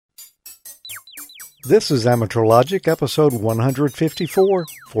This is Amateur Logic, episode 154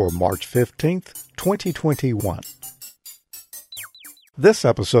 for March 15th, 2021. This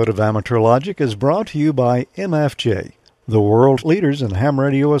episode of Amateur Logic is brought to you by MFJ, the world leaders in ham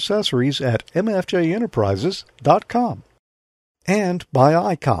radio accessories at mfjenterprises.com. And by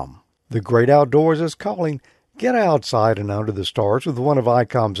ICOM. The great outdoors is calling. Get outside and under the stars with one of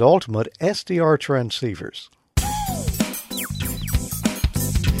ICOM's ultimate SDR transceivers.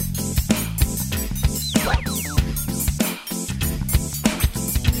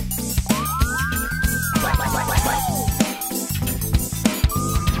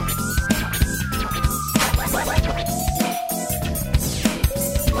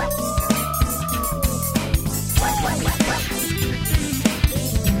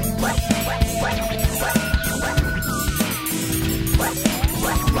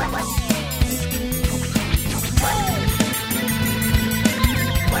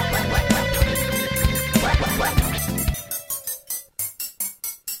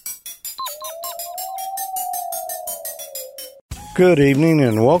 Good evening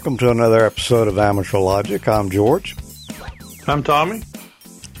and welcome to another episode of Amateur Logic. I'm George. I'm Tommy.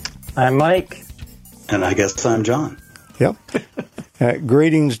 I'm Mike. And I guess I'm John. Yep.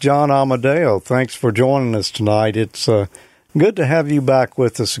 Greetings, John Amadeo. Thanks for joining us tonight. It's good to have you back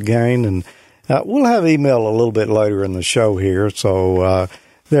with us again. And we'll have email a little bit later in the show here, so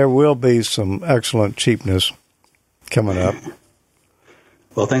there will be some excellent cheapness coming up.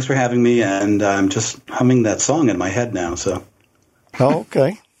 Well, thanks for having me, and I'm just humming that song in my head now, so... Oh,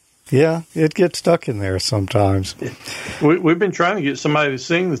 okay. Yeah, it gets stuck in there sometimes. We've been trying to get somebody to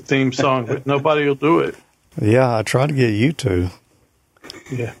sing the theme song, but nobody will do it. Yeah, I tried to get you to.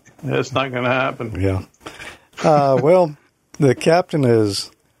 Yeah, that's not going to happen. Yeah. Well, the captain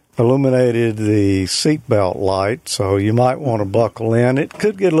has illuminated the seatbelt light, so you might want to buckle in. It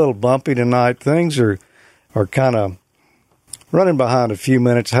could get a little bumpy tonight. Things are kind of running behind a few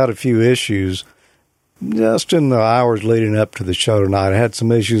minutes, had a few issues. Just in the hours leading up to the show tonight, I had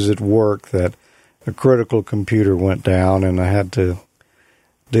some issues at work that a critical computer went down, and I had to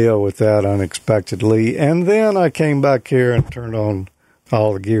deal with that unexpectedly. And then I came back here and turned on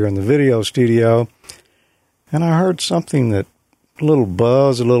all the gear in the video studio, and I heard something that, a little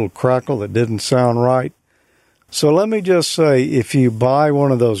buzz, a little crackle that didn't sound right. So let me just say, if you buy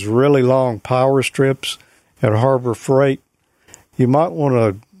one of those really long power strips at Harbor Freight, you might want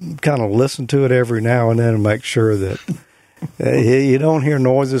to kind of listen to it every now and then and make sure that you don't hear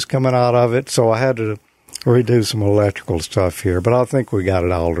noises coming out of it. So I had to redo some electrical stuff here, but I think we got it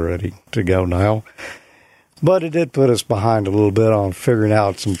all ready to go now. But it did put us behind a little bit on figuring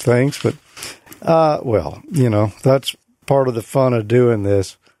out some things. But, well, you know, that's part of the fun of doing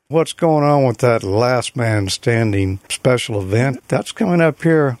this. What's going on with that Last Man Standing special event? That's coming up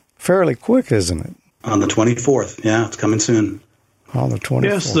here fairly quick, isn't it? On the 24th. Yeah, it's coming soon. On the 24th.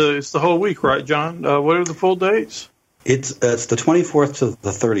 Yes, it's the whole week, right, John? What are the full dates? It's the 24th to the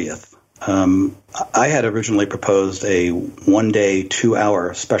 30th. I had originally proposed a one-day,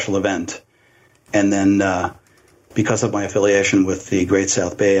 2-hour special event. And then because of my affiliation with the Great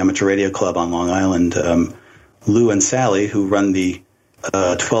South Bay Amateur Radio Club on Long Island, Lou and Sally, who run the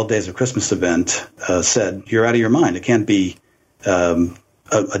 12 Days of Christmas event, said, "You're out of your mind. It can't be a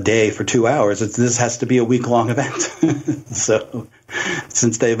day for 2 hours. This has to be a week-long event." So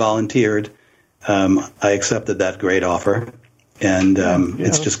since they volunteered, I accepted that great offer, and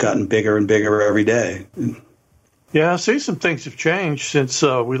it's just gotten bigger and bigger every day. Yeah, I see some things have changed since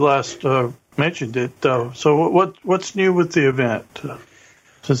we last mentioned it. So what's new with the event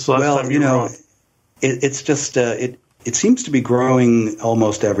since the last time you were on? It's just it seems to be growing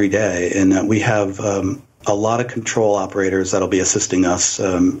almost every day, and that we have a lot of control operators that'll be assisting us.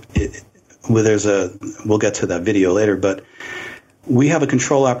 We'll get to that video later, but we have a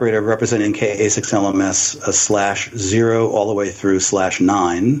control operator representing KA6LMS /0 all the way through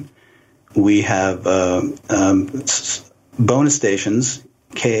 /9. We have bonus stations,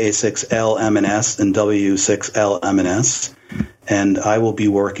 KA6LMNS and W6LMNS, and I will be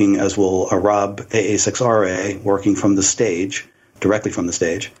working, as will Rob AA6RA, working from the stage, directly from the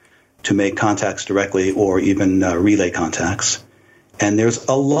stage, to make contacts directly or even relay contacts. And there's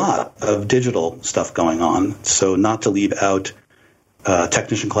a lot of digital stuff going on, so not to leave out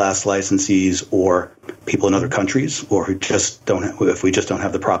technician class licensees or people in other countries, or who just don't have, if we just don't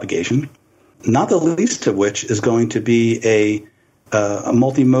have the propagation. Not the least of which is going to be a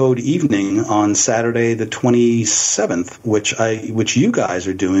multi-mode evening on Saturday the 27th, which you guys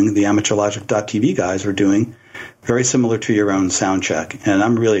are doing, the AmateurLogic.tv guys are doing, very similar to your own sound check. And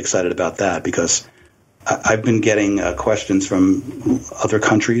I'm really excited about that because I've been getting questions from other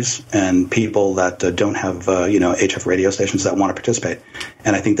countries and people that don't have, HF radio stations that want to participate.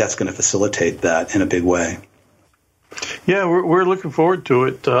 And I think that's going to facilitate that in a big way. Yeah, we're looking forward to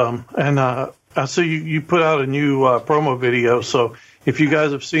it. And I see you put out a new promo video. So if you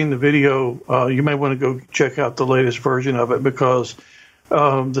guys have seen the video, you may want to go check out the latest version of it, because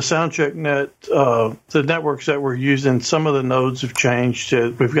the Soundcheck Net, the networks that we're using, some of the nodes have changed.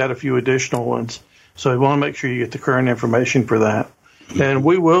 We've got a few additional ones. So you want to make sure you get the current information for that. And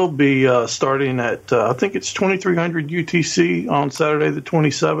we will be starting at, I think it's 2300 UTC on Saturday the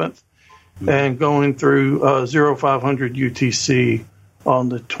 27th, and going through 0500 UTC on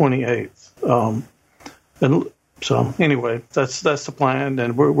the 28th. And so anyway, that's the plan,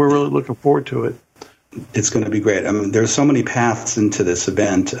 and we're really looking forward to it. It's going to be great. I mean, there's so many paths into this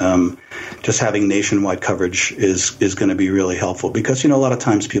event. Just having nationwide coverage is going to be really helpful, because, a lot of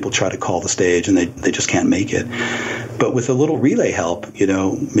times people try to call the stage and they just can't make it. But with a little relay help,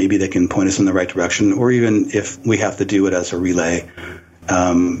 maybe they can point us in the right direction, or even if we have to do it as a relay,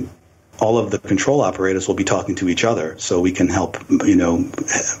 all of the control operators will be talking to each other, so we can help,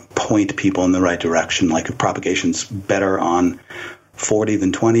 point people in the right direction. Like if propagation's better on 40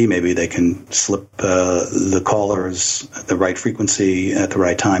 than 20, maybe they can slip the callers the right frequency at the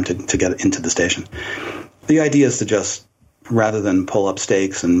right time to get into the station. The idea is to just, rather than pull up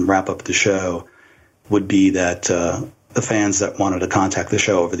stakes and wrap up the show, would be that the fans that wanted to contact the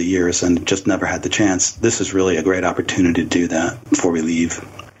show over the years and just never had the chance, this is really a great opportunity to do that before we leave.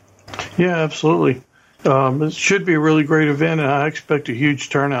 Yeah, absolutely. It should be a really great event, and I expect a huge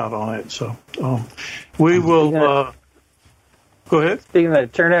turnout on it. So we will... Go ahead. Speaking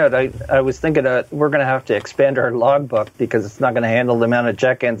of turnout, I was thinking we're going to have to expand our logbook, because it's not going to handle the amount of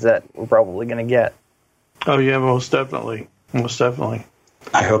check-ins that we're probably going to get. Oh, yeah, most definitely. Most definitely.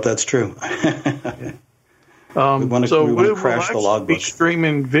 I hope that's true. we want to crash the logbook. Be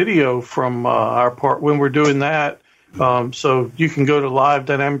streaming video from our part when we're doing that. So you can go to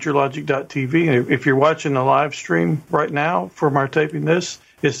live.amateurlogic.tv, and if you're watching the live stream right now from our taping this,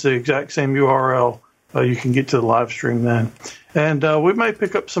 it's the exact same URL. You can get to the live stream then. And we may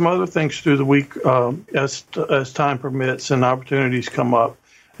pick up some other things through the week as time permits and opportunities come up,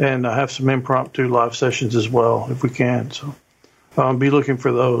 and have some impromptu live sessions as well if we can. So be looking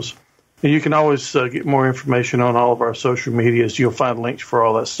for those. And you can always get more information on all of our social medias. You'll find links for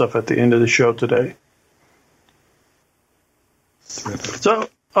all that stuff at the end of the show today. So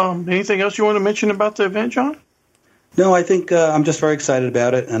anything else you want to mention about the event, John? No, I think I'm just very excited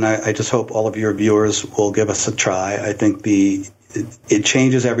about it, and I just hope all of your viewers will give us a try. I think it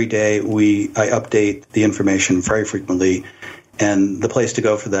changes every day. I update the information very frequently, and the place to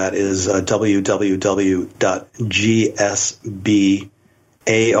go for that is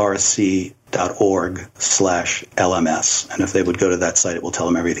www.gsbarc.org/LMS. And if they would go to that site, it will tell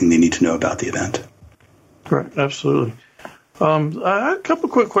them everything they need to know about the event. Right, absolutely. I had a couple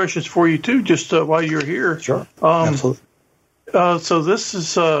of quick questions for you, too, just while you're here. Sure, absolutely. So this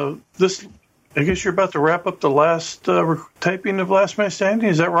is, I guess you're about to wrap up the last taping of Last Man Standing,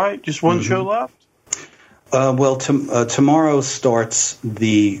 is that right? Just one show left? Well, tomorrow starts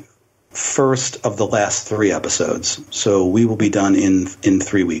the first of the last 3 episodes, so we will be done in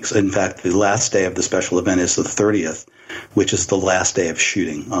 3 weeks. In fact, the last day of the special event is the 30th, which is the last day of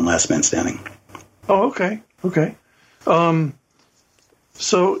shooting on Last Man Standing. Oh, okay.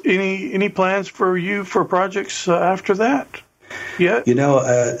 So any plans for you for projects after that yet?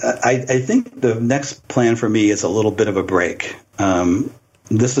 I think the next plan for me is a little bit of a break.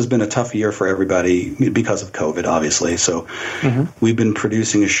 This has been a tough year for everybody because of COVID, obviously. So we've been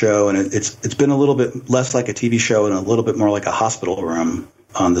producing a show, and it's been a little bit less like a TV show and a little bit more like a hospital room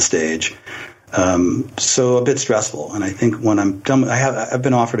on the stage. So a bit stressful, and I think when I'm done, I've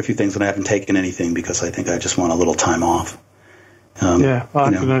been offered a few things and I haven't taken anything because I think I just want a little time off. I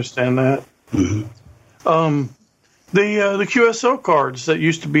can understand that. The QSO cards that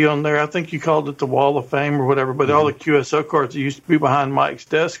used to be on there, I think you called it the Wall of Fame or whatever, but all the QSO cards that used to be behind Mike's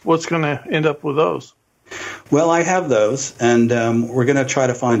desk, what's going to end up with those? Well, I have those, and we're going to try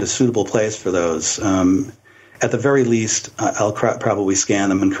to find a suitable place for those. At the very least, I'll probably scan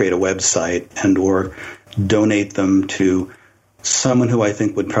them and create a website and or donate them to someone who I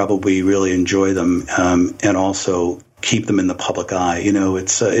think would probably really enjoy them, and also keep them in the public eye.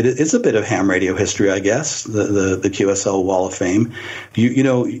 It's a bit of ham radio history, I guess, the QSL Wall of Fame.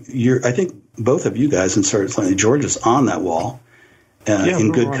 I think both of you guys, and certainly George, is on that wall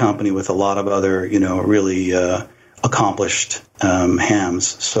in good company with a lot of other, really accomplished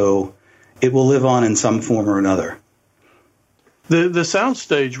hams. So it will live on in some form or another. The sound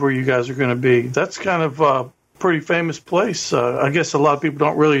stage where you guys are going to be, that's kind of a pretty famous place. I guess a lot of people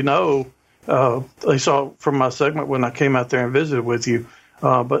don't really know. They saw from my segment when I came out there and visited with you.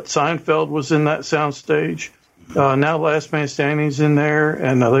 But Seinfeld was in that sound stage. Now Last Man Standing's in there,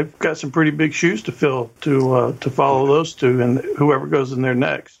 and they've got some pretty big shoes to fill to follow those two and whoever goes in there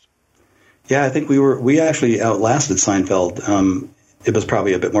next. Yeah, I think we actually outlasted Seinfeld. It was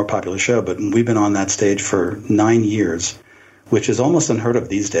probably a bit more popular show, but we've been on that stage for 9 years, which is almost unheard of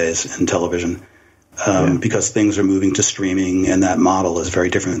these days in television, because things are moving to streaming, and that model is very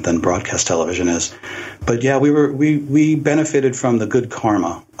different than broadcast television is. But yeah, we benefited from the good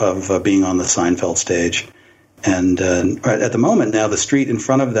karma of being on the Seinfeld stage. And at the moment now, the street in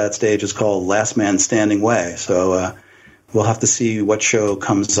front of that stage is called Last Man Standing Way. So we'll have to see what show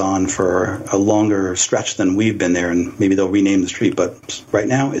comes on for a longer stretch than we've been there, and maybe they'll rename the street. But right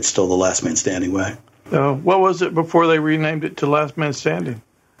now, it's still the Last Man Standing Way. What was it before they renamed it to Last Man Standing?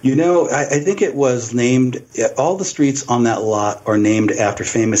 You know, I think it was named, all the streets on that lot are named after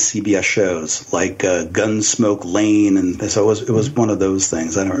famous CBS shows, like Gunsmoke Lane, and so it was one of those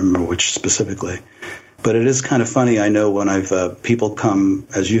things. I don't remember which specifically. But it is kind of funny. I know when people come,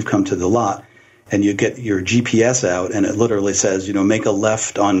 as you've come to the lot, and you get your GPS out, and it literally says, make a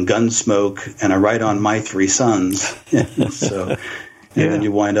left on Gunsmoke and a right on My Three Sons. So, then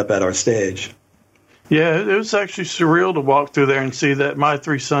you wind up at our stage. Yeah, it was actually surreal to walk through there and see that My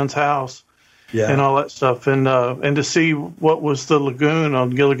Three Sons house and all that stuff, and to see what was the lagoon on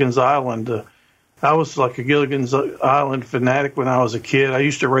Gilligan's Island. I was like a Gilligan's Island fanatic when I was a kid. I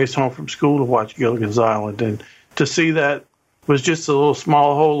used to race home from school to watch Gilligan's Island, and to see that was just a little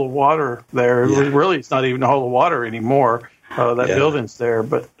small hole of water there. Really, it's not even a hole of water anymore. That building's there,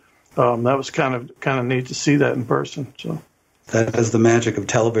 but that was kind of neat to see that in person. So. That is the magic of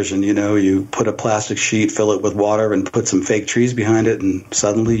television. You put a plastic sheet, fill it with water, and put some fake trees behind it, and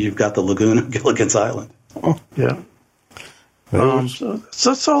suddenly you've got the lagoon of Gilligan's Island. Yeah. So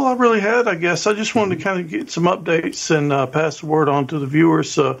that's all I really had, I guess. I just wanted to kind of get some updates and pass the word on to the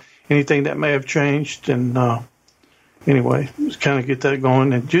viewers. Anything that may have changed, and anyway, just kind of get that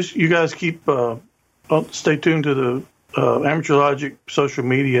going. And just you guys keep stay tuned to the Amateur Logic social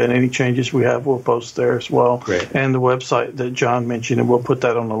media, and any changes we have, we'll post there as well. Great. And the website that John mentioned, and we'll put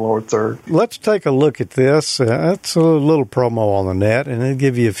that on the lower third. Let's take a look at this. That's a little promo on the net, and it'll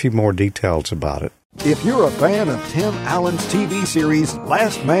give you a few more details about it. If you're a fan of Tim Allen's TV series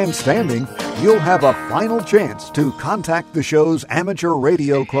Last Man Standing, you'll have a final chance to contact the show's amateur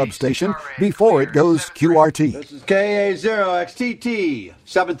radio club station before it goes QRT. This is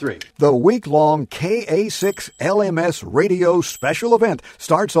KA0XTT73. The week-long KA6LMS radio special event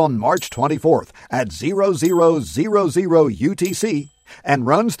starts on March 24th at 0000 UTC and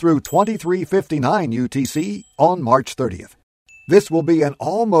runs through 2359 UTC on March 30th. This will be an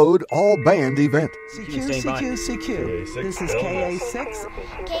all-mode, all-band event. CQ. This is KA6,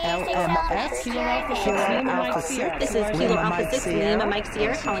 LMS, Kilo Alpha 6. This is Kilo Alpha 6, Lima Mike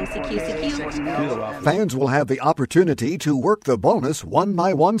Sierra calling CQ. Fans will have the opportunity to work the bonus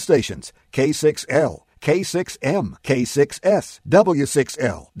one-by-one stations, K6L, K6M, K6S,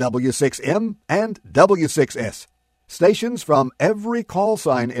 W6L, W6M, and W6S. Stations from every call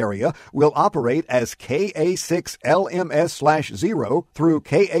sign area will operate as KA6LMS/0 through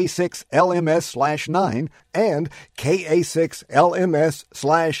KA6LMS/9 and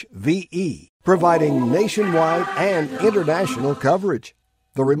KA6LMS/VE, providing nationwide and international coverage.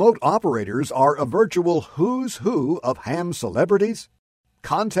 The remote operators are a virtual who's who of ham celebrities,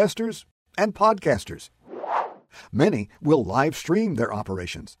 contesters, and podcasters. Many will live stream their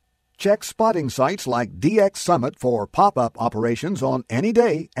operations. Check spotting sites like DX Summit for pop-up operations on any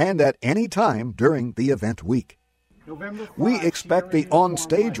day and at any time during the event week. We expect the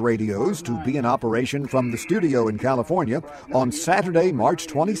on-stage radios to be in operation from the studio in California on Saturday, March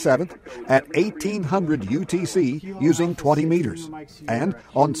 27th at 1800 UTC using 20 meters, and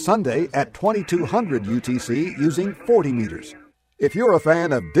on Sunday at 2200 UTC using 40 meters. If you're a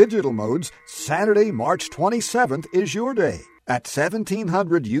fan of digital modes, Saturday, March 27th is your day. At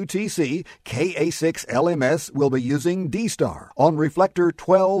 1700 UTC, KA6LMS will be using D-Star on Reflector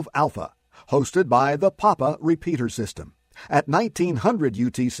 12 Alpha, hosted by the Papa repeater system. At 1900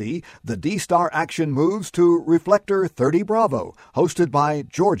 UTC, the D-Star action moves to Reflector 30 Bravo, hosted by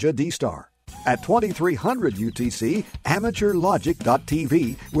Georgia D-Star. At 2300 UTC,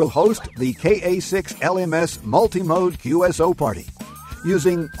 AmateurLogic.tv will host the KA6LMS Multimode QSO Party,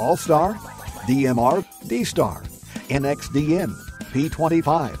 using All-Star, DMR, D-Star, NXDN,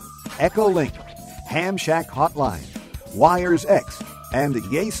 P25, Echolink, Ham Shack Hotline, Wires X, and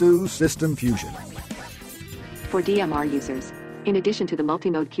Yaesu System Fusion. For DMR users, In addition to the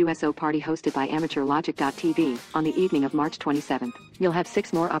multi-mode QSO party hosted by AmateurLogic.tv on the evening of March 27th, you'll have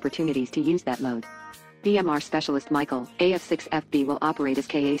 6 more opportunities to use that mode. DMR specialist Michael, AF6FB, will operate as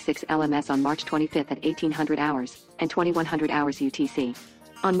KA6LMS on March 25th at 1800 hours and 2100 hours UTC.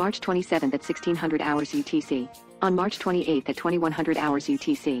 On March 27th at 1600 hours UTC. On March 28th at 2100 hours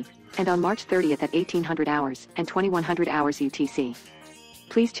UTC. And on March 30th at 1800 hours and 2100 hours UTC.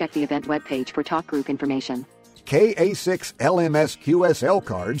 Please check the event webpage for talk group information. KA6 LMS QSL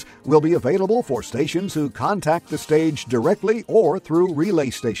cards will be available for stations who contact the stage directly or through relay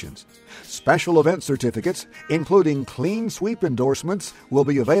stations. Special event certificates, including clean sweep endorsements, will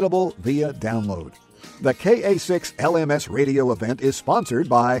be available via download. The KA6 LMS radio event is sponsored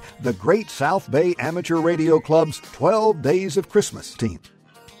by the Great South Bay Amateur Radio Club's 12 Days of Christmas team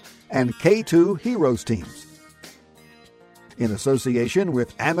and K2 Heroes teams. In association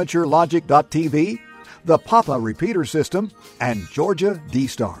with AmateurLogic.tv, the Papa Repeater System, and Georgia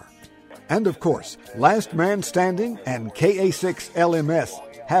D-Star. And of course, Last Man Standing and KA6 LMS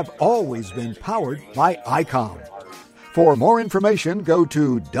have always been powered by ICOM. For more information, go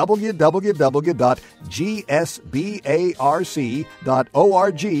to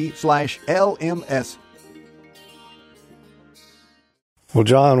www.gsbarc.org/LMS. Well,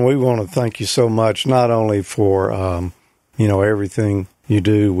 John, we want to thank you so much, not only for, everything you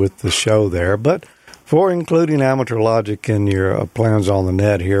do with the show there, but for including Amateur Logic in your plans on the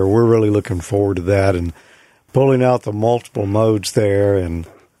net here. We're really looking forward to that and pulling out the multiple modes there and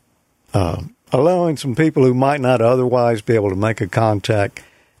allowing some people who might not otherwise be able to make a contact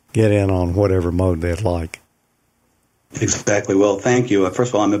get in on whatever mode they'd like. Exactly. Well, thank you.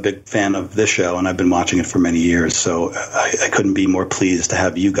 First of all, I'm a big fan of this show, and I've been watching it for many years, so I couldn't be more pleased to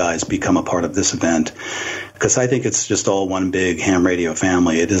have you guys become a part of this event, because I think it's just all one big ham radio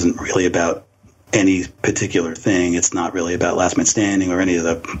family. It isn't really about any particular thing. It's not really about Last Man Standing or any of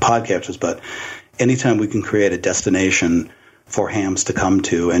the podcasters, but anytime we can create a destination for hams to come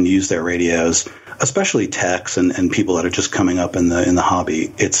to and use their radios, especially techs and people that are just coming up in the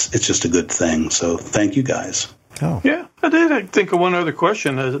hobby, it's just a good thing. So thank you guys. Oh. Yeah, I did think of one other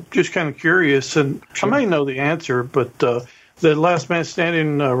question. I'm just kind of curious, and sure. I may know the answer, but the Last Man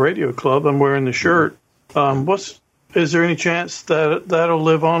Standing Radio Club, I'm wearing the shirt. Is there any chance that that'll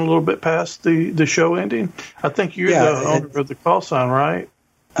live on a little bit past the show ending? I think you're the owner of the call sign, right?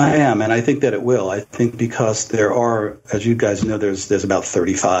 I am, and I think that it will. I think because there are, as you guys know, there's about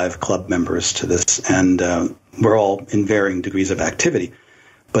 35 club members to this, and we're all in varying degrees of activity.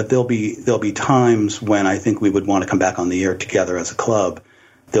 But there'll be times when I think we would want to come back on the air together as a club.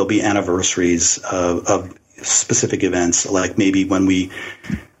 There'll be anniversaries of specific events, like maybe when we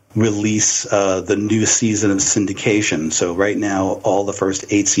release the new season of syndication. So right now, all the first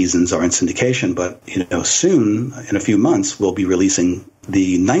 8 seasons are in syndication, but soon, in a few months, we'll be releasing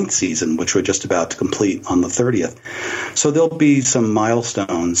the 9th season, which we're just about to complete on the 30th. So there'll be some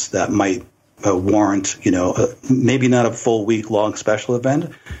milestones that might warrant, maybe not a full week-long special event,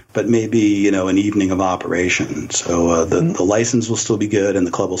 but maybe, an evening of operation. So the license will still be good and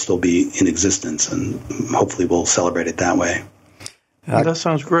the club will still be in existence, and hopefully we'll celebrate it that way. That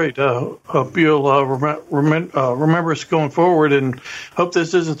sounds great. Hope you'll remember us going forward, and hope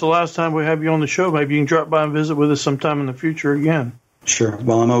this isn't the last time we have you on the show. Maybe you can drop by and visit with us sometime in the future again. Sure.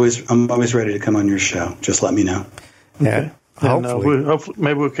 Well, I'm always ready to come on your show. Just let me know. Yeah. And hopefully,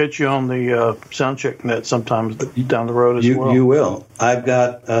 maybe we'll catch you on the Soundcheck Net sometime down the road as well. You will. I've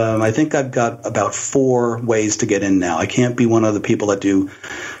got. I think I've got about 4 ways to get in now. I can't be one of the people that do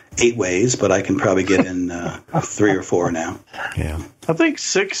 8 ways, but I can probably get in 3 or 4 now. Yeah. I think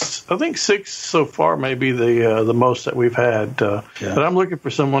 6 so far may be the most that we've had. But I'm looking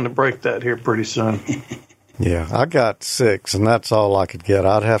for someone to break that here pretty soon. Yeah, I got 6, and that's all I could get.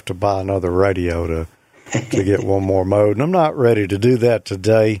 I'd have to buy another radio to get one more mode, and I'm not ready to do that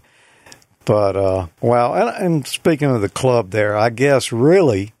today. But, and speaking of the club there, I guess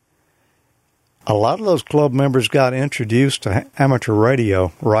really a lot of those club members got introduced to amateur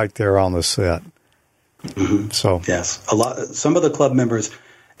radio right there on the set. Mm-hmm. So yes, some of the club members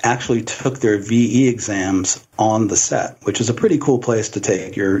actually took their VE exams on the set, which is a pretty cool place to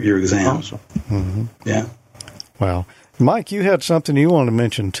take your exam. Awesome. Mm-hmm. Yeah. Well, Mike, you had something you wanted to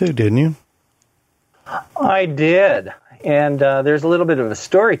mention too, didn't you? I did, and there's a little bit of a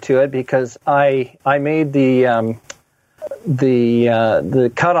story to it because I made the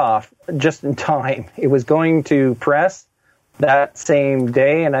cutoff just in time. It was going to press that same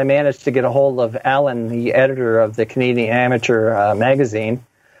day, and I managed to get a hold of Alan, the editor of the Canadian Amateur magazine,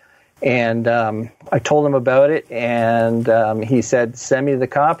 And I told him about it, and he said, send me the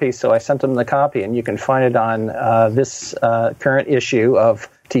copy. So I sent him the copy, and you can find it on this current issue of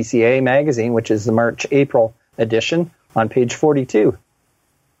TCA Magazine, which is the March-April edition, on page 42.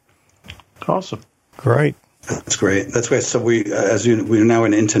 Awesome. Great. That's great. That's great. So we're now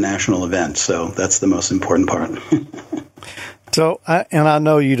an international event, so that's the most important part. So, I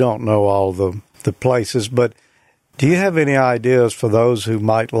know you don't know all the places, but do you have any ideas for those who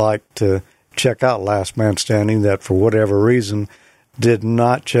might like to check out Last Man Standing that for whatever reason did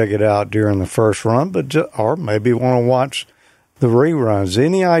not check it out during the first run, or maybe want to watch the reruns?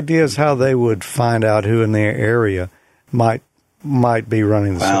 Any ideas how they would find out who in their area might be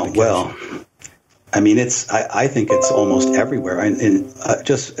running the syndication? Well, I mean, I think it's almost everywhere.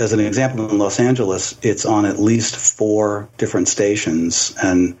 Just as an example, in Los Angeles, it's on at least 4 different stations,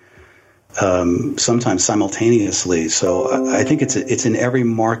 and sometimes simultaneously. So I think it's in every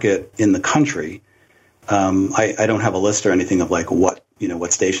market in the country. I don't have a list or anything of like what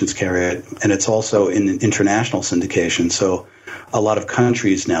stations carry it, and it's also in international syndication. So a lot of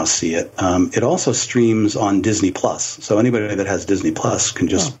countries now see it. It also streams on Disney Plus. So anybody that has Disney Plus can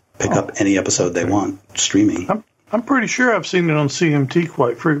just pick up any episode they want streaming. I'm pretty sure I've seen it on CMT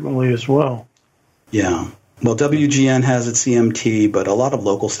quite frequently as well. Yeah. Well, WGN has it CMT, but a lot of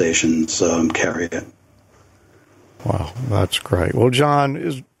local stations carry it. Wow, that's great. Well, John,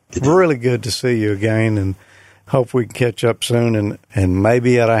 it's really good to see you again, and hope we can catch up soon and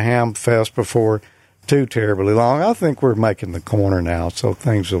maybe at a Ham Fest before too terribly long. I think we're making the corner now, so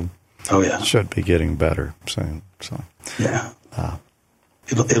things should be getting better soon. So yeah.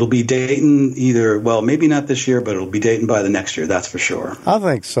 It'll be Dayton maybe not this year, but it'll be Dayton by the next year, that's for sure. I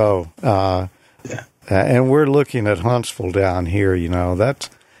think so. Yeah. And we're looking at Huntsville down here, that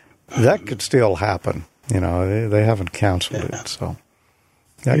could still happen. They haven't canceled it, so.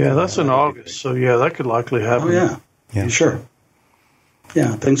 That's in August, so that could likely happen. Oh, yeah. Sure.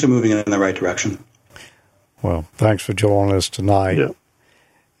 Yeah, things are moving in the right direction. Well, thanks for joining us tonight. Yeah.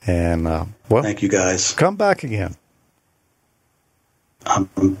 And, thank you, guys. Come back again.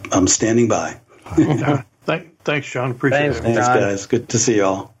 I'm standing by. Thanks, John. Appreciate it. Thanks, guys. Good to see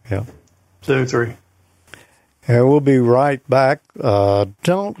y'all. Yeah. 2-3. And we'll be right back.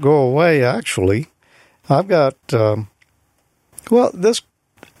 Don't go away, actually. I've got,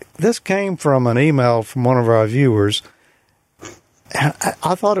 this came from an email from one of our viewers.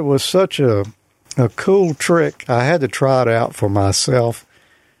 I thought it was such a cool trick. I had to try it out for myself.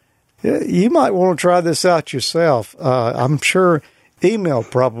 You might want to try this out yourself. I'm sure email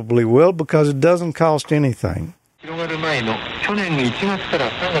probably will, because it doesn't cost anything.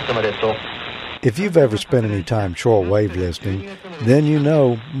 If you've ever spent any time shortwave listening, then you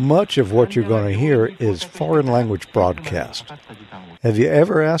know much of what you're going to hear is foreign language broadcast. Have you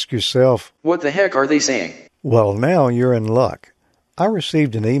ever asked yourself, what the heck are they saying? Well, now you're in luck. I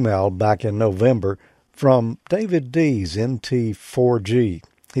received an email back in November from David Dees, NT4G.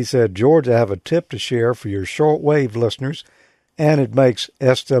 He said, George, I have a tip to share for your shortwave listeners, and it makes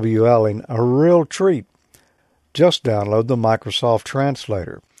SWLing a real treat. Just download the Microsoft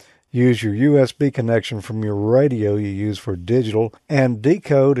Translator. Use your USB connection from your radio you use for digital and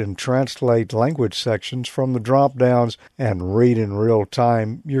decode and translate language sections from the drop-downs and read in real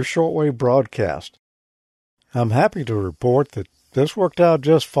time your shortwave broadcast. I'm happy to report that this worked out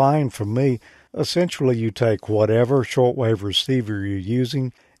just fine for me. Essentially, you take whatever shortwave receiver you're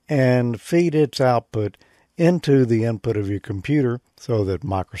using and feed its output into the input of your computer so that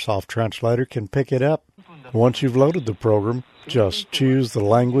Microsoft Translator can pick it up. Once you've loaded the program, just choose the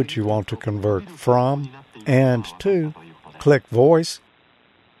language you want to convert from and to, click Voice,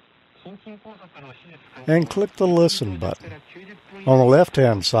 and click the Listen button. On the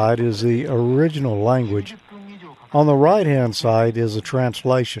left-hand side is the original language. On the right-hand side is a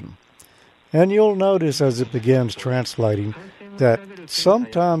translation. And you'll notice as it begins translating that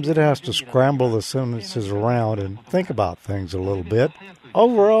sometimes it has to scramble the sentences around and think about things a little bit.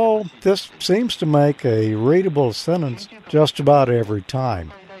 Overall, this seems to make a readable sentence just about every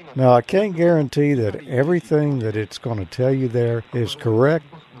time. Now, I can't guarantee that everything that it's going to tell you there is correct.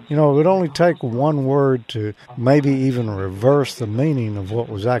 It would only take one word to maybe even reverse the meaning of what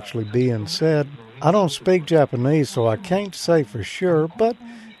was actually being said. I don't speak Japanese, so I can't say for sure, but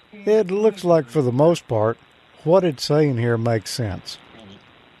it looks like for the most part, what it's saying here makes sense.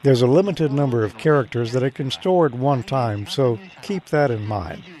 There's a limited number of characters that it can store at one time, so keep that in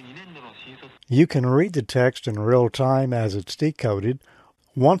mind. You can read the text in real time as it's decoded.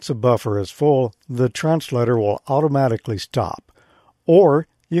 Once a buffer is full, the translator will automatically stop. Or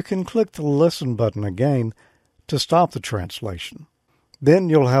you can click the Listen button again to stop the translation. Then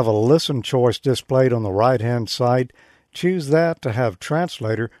you'll have a listen choice displayed on the right-hand side. Choose that to have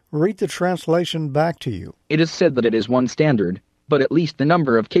translator read the translation back to you. It is said that it is one standard, but at least the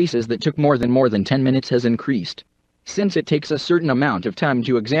number of cases that took more than 10 minutes has increased. Since it takes a certain amount of time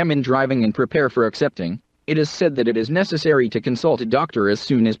to examine driving and prepare for accepting, it is said that it is necessary to consult a doctor as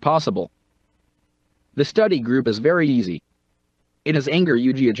soon as possible. The study group is very easy. It is anger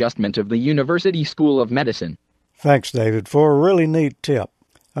UG adjustment of the University School of Medicine. Thanks, David, for a really neat tip.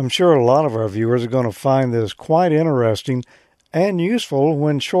 I'm sure a lot of our viewers are going to find this quite interesting and useful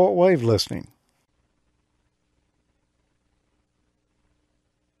when shortwave listening.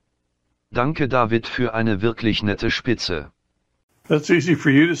 Danke, David, für eine wirklich nette Spitze. That's easy for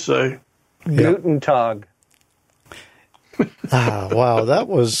you to say. Guten Tag. Wow, that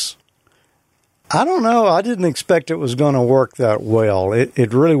was... I don't know. I didn't expect it was going to work that well.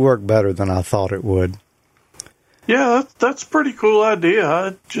 It really worked better than I thought it would. Yeah, that's a pretty cool idea.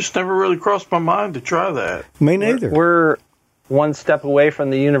 I just never really crossed my mind to try that. Me neither. We're one step away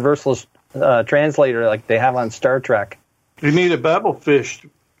from the universal translator like they have on Star Trek. You need a Babelfish.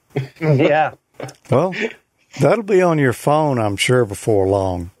 Yeah. Well, that'll be on your phone, I'm sure, before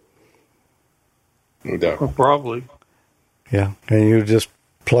long. No doubt. Well, probably. Yeah, and you just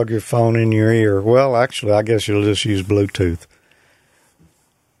plug your phone in your ear. Well, actually, I guess you'll just use Bluetooth.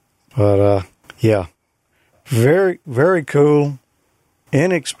 But, yeah. Very, very cool,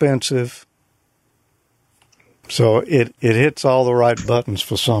 inexpensive. So it hits all the right buttons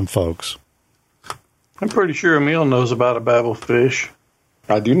for some folks. I'm pretty sure Emil knows about a Babelfish.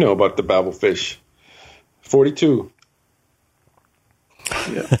 I do know about the Babelfish. 42.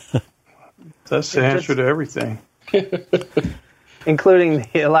 Yeah. That's the answer to everything. Including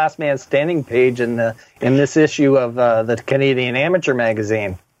the Last Man Standing page in this issue of the Canadian Amateur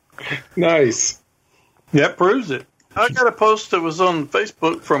magazine. Nice. That proves it. I got a post that was on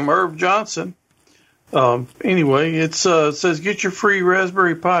Facebook from Irv Johnson. Anyway, it says, get your free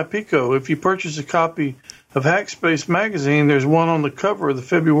Raspberry Pi Pico. If you purchase a copy of Hackspace magazine, there's one on the cover of the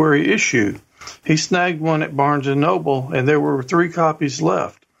February issue. He snagged one at Barnes & Noble, and there were 3 copies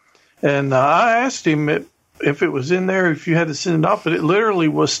left. And I asked him if it was in there, if you had to send it off, but it literally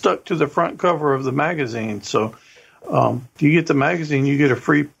was stuck to the front cover of the magazine. So you get the magazine, you get a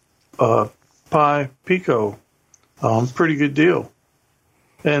free Pi Pico. Pretty good deal.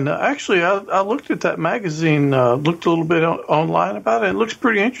 And actually, I looked at that magazine, looked a little bit online about it. It looks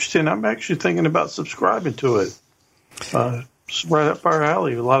pretty interesting. I'm actually thinking about subscribing to it. It's right up our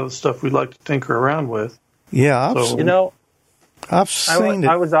alley, a lot of the stuff we like to tinker around with. Yeah, I've seen it.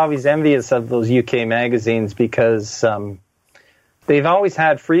 I was always envious of those UK magazines because they've always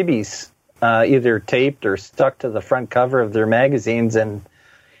had freebies, either taped or stuck to the front cover of their magazines. And,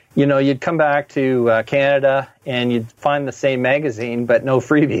 you'd come back to Canada and you'd find the same magazine, but no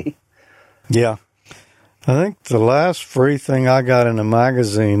freebie. Yeah. I think the last free thing I got in a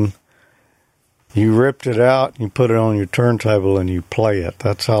magazine, you ripped it out, you put it on your turntable, and you play it.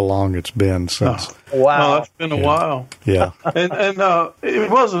 That's how long it's been since. Wow. It's been a while. Yeah. And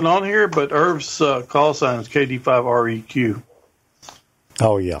it wasn't on here, but Irv's call sign is KD5REQ.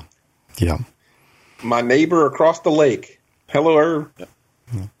 Oh, yeah. Yeah. My neighbor across the lake. Hello, Irv.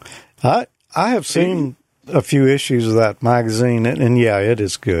 I have seen a few issues of that magazine, and yeah, it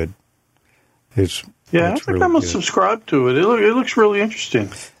is good. I think really I'm going to subscribe to it. It looks really interesting.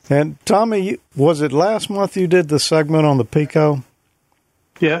 And Tommy, was it last month you did the segment on the Pico?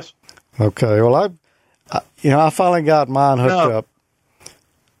 Yes. Okay. Well, I finally got mine hooked up.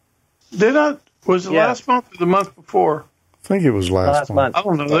 Did I? Was it last month or the month before? I think it was last month. I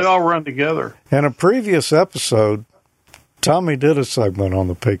don't know. They all run together. In a previous episode, Tommy did a segment on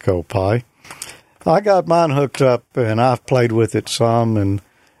the Pico Pi. I got mine hooked up, and I've played with it some and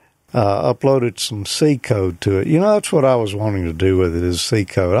uploaded some C code to it. That's what I was wanting to do with it, is C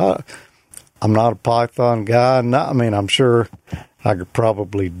code. I'm not a Python guy. I'm sure I could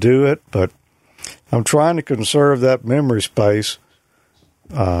probably do it, but I'm trying to conserve that memory space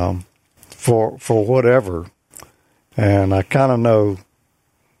for whatever. And I kind of know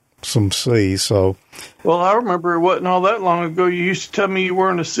some C, so... Well, I remember it wasn't all that long ago. You used to tell me you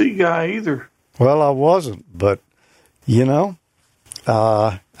weren't a C guy either. Well, I wasn't, but,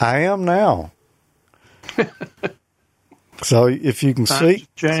 I am now. So if you can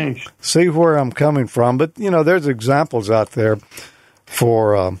see where I'm coming from. But, there's examples out there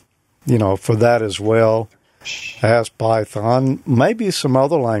for, for that as well as Python. Maybe some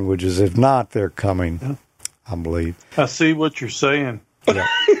other languages. If not, they're coming, I believe. I see what you're saying. Yeah.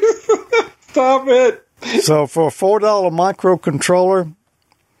 Stop it. So for a $4 microcontroller,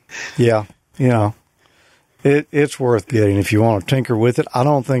 yeah, it's worth getting if you want to tinker with it. I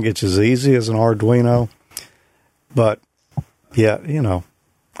don't think it's as easy as an Arduino, but yeah,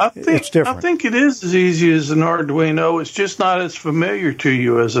 it's different. I think it is as easy as an Arduino. It's just not as familiar to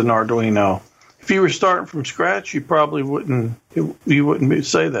you as an Arduino. If you were starting from scratch, you probably wouldn't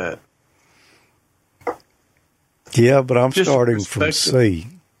say that. Yeah, but I'm just starting from C.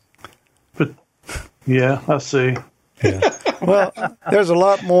 But yeah, I see. Yeah. Well, there's a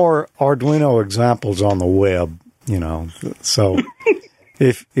lot more Arduino examples on the web, So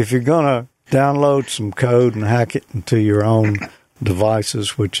if you're going to download some code and hack it into your own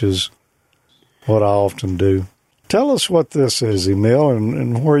devices, which is what I often do, tell us what this is, Emil,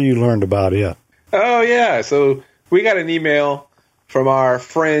 and where you learned about it. Oh, yeah. So we got an email from our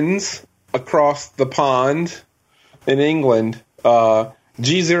friends across the pond in England,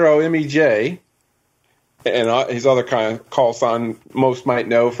 G0MEJ, and his other kind of call sign most might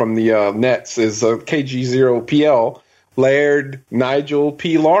know from the nets is KG0PL, Laird Nigel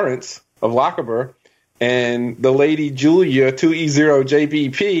P. Lawrence of Lochaber, and the lady Julia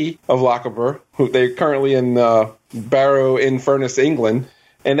 2E0JBP of Lochaber, who they're currently in Barrow-in-Furness, England.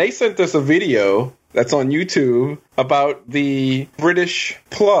 And they sent us a video that's on YouTube about the British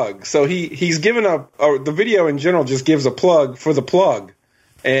plug. So he's given the video in general just gives a plug for the plug.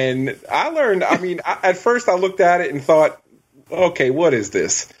 And I learned, at first I looked at it and thought, okay, what is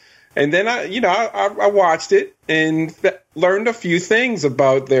this? And then I watched it and learned a few things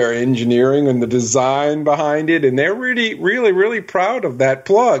about their engineering and the design behind it. And they're really, really, really proud of that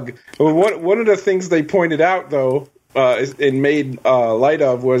plug. One of the things they pointed out, though, and made light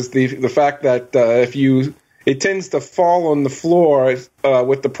of was the fact that it tends to fall on the floor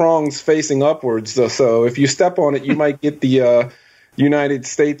with the prongs facing upwards. So if you step on it, you might get the United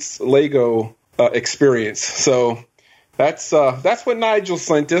States Lego experience. So that's what Nigel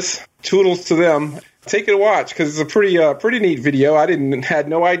sent us. Toodles to them. Take it a watch because it's a pretty neat video. I had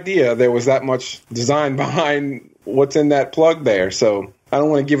no idea there was that much design behind what's in that plug there. So I don't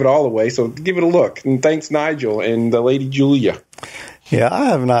want to give it all away, so give it a look. And thanks, Nigel and the lady Julia. Yeah, I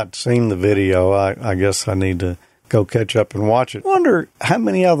have not seen the video. I guess I need to go catch up and watch it. I wonder how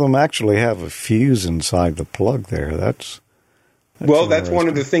many of them actually have a fuse inside the plug there. That's one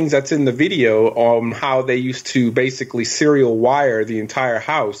of the things that's in the video on how they used to basically serial wire the entire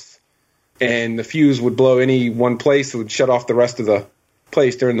house, and the fuse would blow any one place, it would shut off the rest of the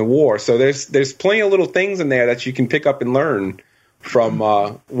place during the war. So there's plenty of little things in there that you can pick up and learn from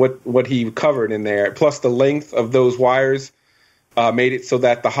what he covered in there. Plus the length of those wires made it so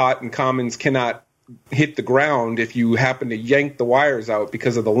that the hot and commons cannot hit the ground if you happen to yank the wires out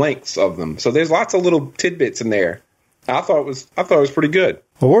because of the lengths of them. So there's lots of little tidbits in there. I thought it was pretty good.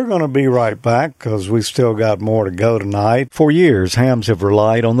 Well, we're going to be right back because we've still got more to go tonight. For years, hams have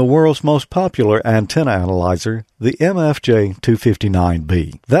relied on the world's most popular antenna analyzer, the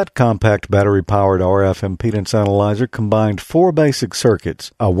MFJ259B. That compact battery-powered RF impedance analyzer combined four basic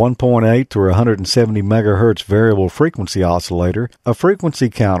circuits: a 1.8 through 170 megahertz variable frequency oscillator, a frequency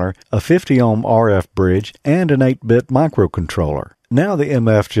counter, a 50-ohm RF bridge, and an 8-bit microcontroller. Now the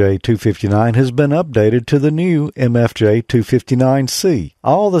MFJ259 has been updated to the new MFJ259C.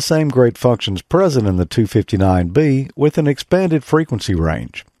 All the same great functions present in the 259B with an expanded frequency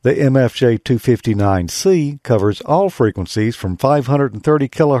range. The MFJ259C covers all frequencies from 530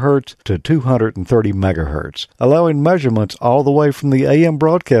 kilohertz to 230 megahertz, allowing measurements all the way from the AM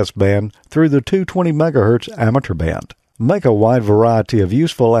broadcast band through the 220 megahertz amateur band. Make a wide variety of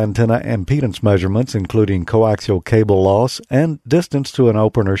useful antenna impedance measurements, including coaxial cable loss and distance to an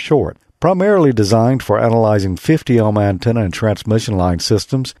open or short. Primarily designed for analyzing 50-ohm antenna and transmission line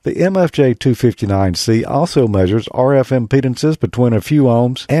systems, the MFJ259C also measures RF impedances between a few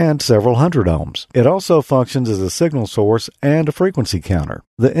ohms and several hundred ohms. It also functions as a signal source and a frequency counter.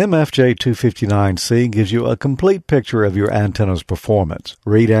 The MFJ259C gives you a complete picture of your antenna's performance.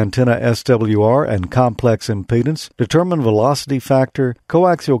 Read antenna SWR and complex impedance, determine velocity factor,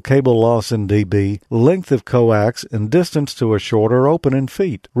 coaxial cable loss in dB, length of coax, and distance to a short or open in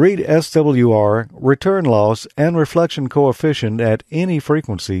feet. Read SWR, return loss, and reflection coefficient at any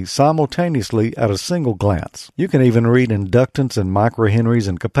frequency simultaneously at a single glance. You can even read inductance and microhenries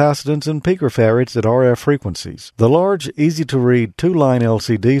and capacitance and picofarads at RF frequencies. The large, easy-to-read two-line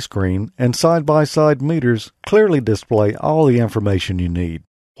LCD screen and side-by-side meters clearly display all the information you need.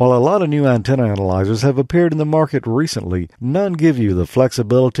 While a lot of new antenna analyzers have appeared in the market recently, none give you the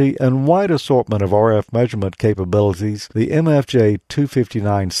flexibility and wide assortment of RF measurement capabilities the MFJ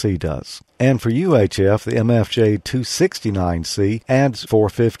 259C does. And for UHF, the MFJ 269C adds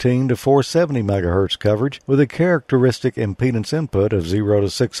 415 to 470 MHz coverage with a characteristic impedance input of 0 to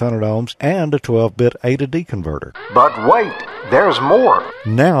 600 ohms and a 12-bit A to D converter. But wait, there's more.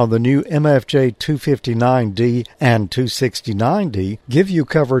 Now the new MFJ 259D and 269D give you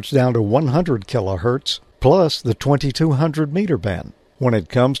coverage down to 100 kHz plus the 2200 meter band. When it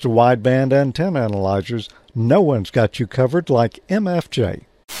comes to wideband antenna analyzers, no one's got you covered like MFJ.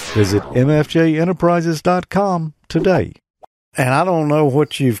 Visit mfjenterprises.com today. And I don't know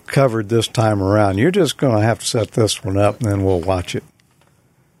what you've covered this time around. You're just going to have to set this one up, and then we'll watch it.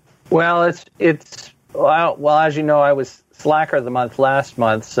 Well, well, as you know, I was Slacker of the Month last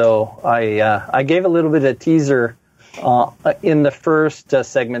month, so I gave a little bit of teaser in the first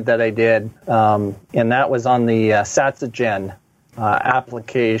segment that I did, and that was on the SatsaGen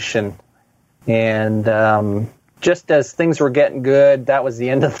application. And just as things were getting good, that was the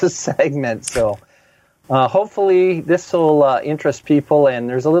end of the segment. So hopefully this will interest people, and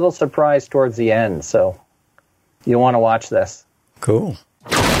there's a little surprise towards the end. So you want to watch this. Cool.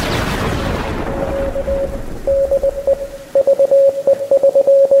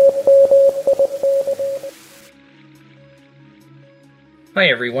 Hi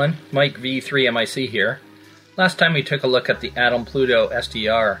everyone, Mike V3MIC here. Last time we took a look at the Atom Pluto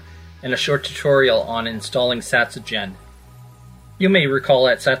SDR and a short tutorial on installing SatsaGen. You may recall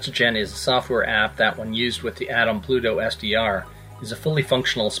that SatsaGen is a software app that, when used with the Atom Pluto SDR, is a fully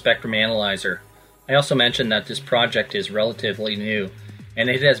functional spectrum analyzer. I also mentioned that this project is relatively new, and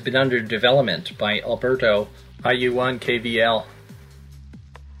it has been under development by Alberto IU1KVL.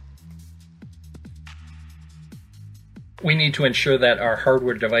 We need to ensure that our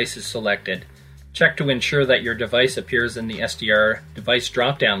hardware device is selected. Check to ensure that your device appears in the SDR device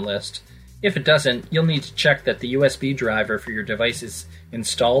drop-down list. If it doesn't, you'll need to check that the USB driver for your device is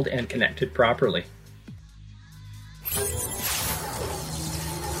installed and connected properly.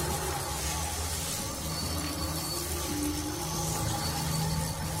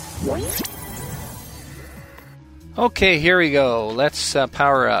 Okay, here we go. Let's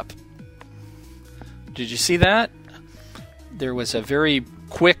power up. Did you see that? There was a very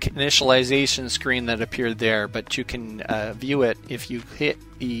quick initialization screen that appeared there, but you can view it if you hit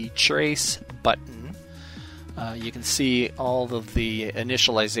the trace button. You can see all of the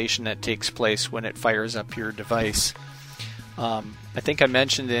initialization that takes place when it fires up your device. I think I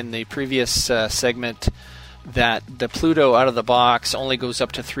mentioned in the previous segment that the Pluto out of the box only goes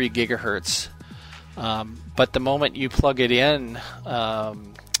up to 3 gigahertz. But the moment you plug it in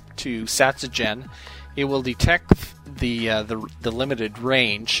to SatsaGen, it will detect the limited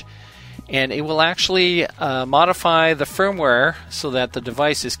range, and it will actually modify the firmware so that the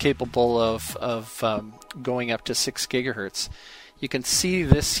device is capable of going up to 6 gigahertz. You can see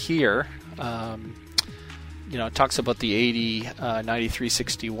this here. It talks about the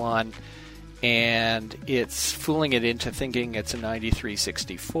 9361, and it's fooling it into thinking it's a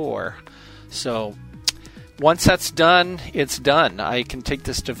 9364. So once that's done, it's done. I can take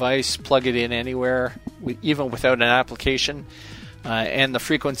this device, plug it in anywhere, even without an application, and the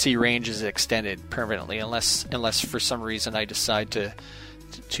frequency range is extended permanently, unless for some reason I decide to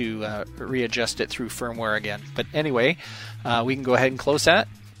readjust it through firmware again. But anyway, we can go ahead and close that.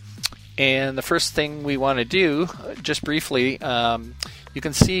 And the first thing we want to do, just briefly, you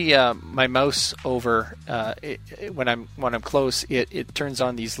can see my mouse over when I'm close. It turns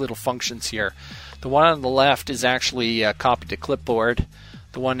on these little functions here. The one on the left is actually copied to clipboard.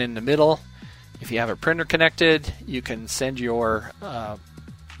 The one in the middle, if you have a printer connected, you can send your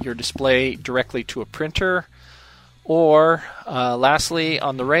display directly to a printer. Or lastly,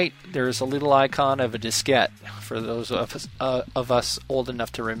 on the right, there's a little icon of a diskette. For those of us old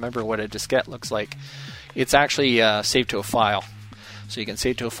enough to remember what a diskette looks like, it's actually saved to a file. So you can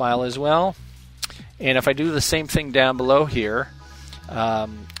save to a file as well. And if I do the same thing down below here,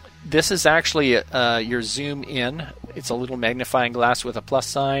 this is actually your zoom in. It's a little magnifying glass with a plus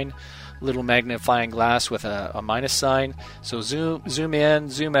sign, little magnifying glass with a minus sign. So zoom in,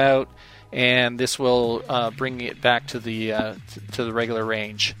 zoom out, and this will bring it back to the regular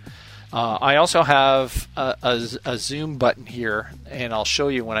range. I also have a zoom button here, and I'll show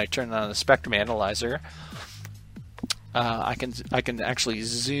you when I turn on the spectrum analyzer. I can actually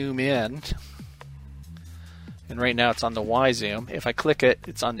zoom in, and right now it's on the Y zoom. If I click it,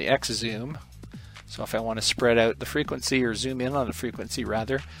 it's on the X zoom. So if I want to spread out the frequency, or zoom in on the frequency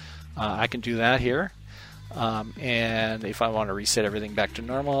rather, I can do that here. And if I want to reset everything back to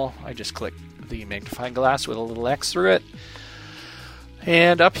normal, I just click the magnifying glass with a little X through it.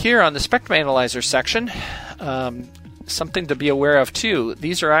 And up here on the spectrum analyzer section, something to be aware of too,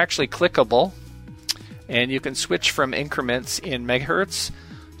 these are actually clickable, and you can switch from increments in megahertz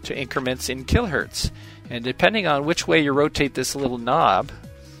to increments in kilohertz. And depending on which way you rotate this little knob,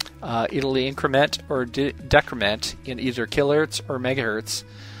 it'll increment or decrement in either kilohertz or megahertz.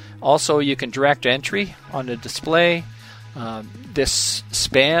 Also, you can direct entry on the display. This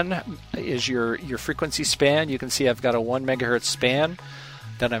span is your frequency span. You can see I've got a 1 megahertz span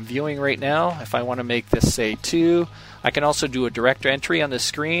that I'm viewing right now. If I want to make this, say, 2, I can also do a direct entry on the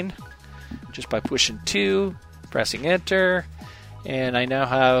screen just by pushing 2, pressing enter, and I now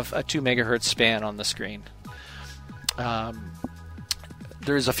have a 2 megahertz span on the screen.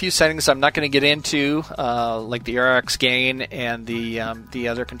 There's a few settings I'm not going to get into, like the RX gain and the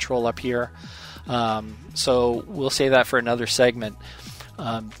other control up here. So we'll save that for another segment.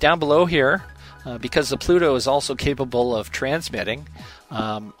 Down below here, because the Pluto is also capable of transmitting,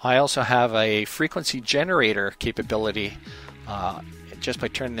 I also have a frequency generator capability. Just by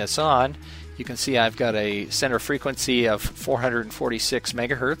turning this on, you can see I've got a center frequency of 446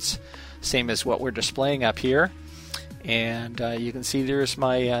 megahertz, same as what we're displaying up here. And you can see there's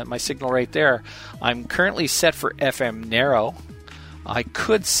my signal right there. I'm currently set for FM narrow. I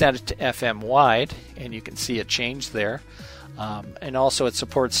could set it to FM wide, and you can see a change there. And also it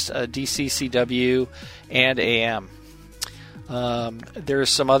supports DC, CW, and AM. There's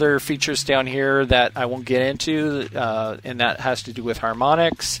some other features down here that I won't get into, and that has to do with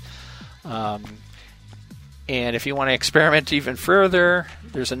harmonics. And if you want to experiment even further,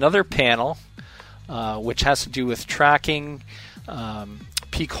 there's another panel which has to do with tracking,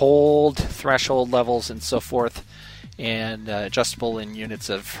 peak hold, threshold levels, and so forth, and adjustable in units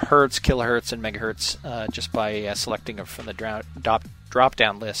of hertz, kilohertz, and megahertz just by selecting it from the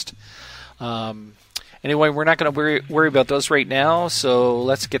drop-down list. Anyway, we're not going to worry about those right now, so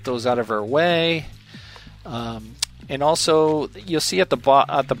let's get those out of our way. And also, you'll see at the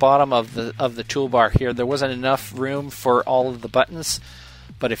bottom of the toolbar here, there wasn't enough room for all of the buttons.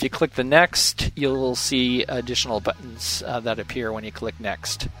 But if you click the next, you'll see additional buttons that appear when you click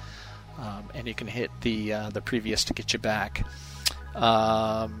next, and you can hit the previous to get you back.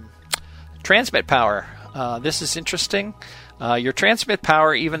 Transmit power. This is interesting. Your transmit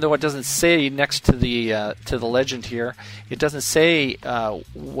power, even though it doesn't say next to the legend here, it doesn't say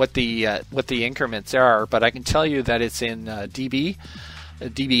what the increments are. But I can tell you that it's in dB,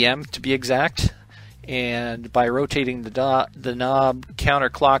 dBm to be exact. And by rotating the knob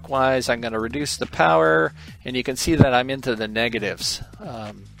counterclockwise, I'm going to reduce the power, and you can see that I'm into the negatives.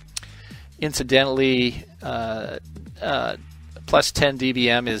 Incidentally, plus 10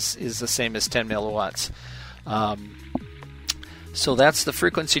 dBm is the same as 10 milliwatts. So that's the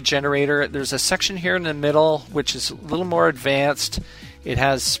frequency generator. There's a section here in the middle which is a little more advanced. It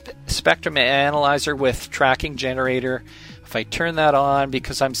has spectrum analyzer with tracking generator. If I turn that on,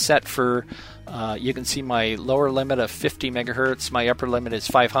 because I'm set for you can see my lower limit of 50 megahertz, my upper limit is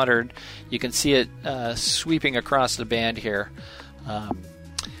 500. You can see it sweeping across the band here.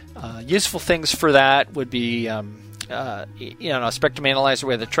 Useful things for that would be a spectrum analyzer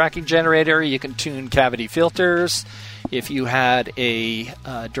with a tracking generator. You can tune cavity filters. If you had a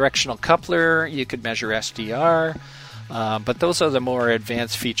directional coupler, you could measure SDR. But those are the more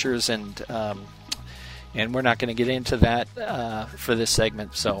advanced features, and we're not going to get into that for this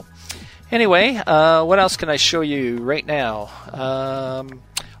segment. So anyway, what else can I show you right now?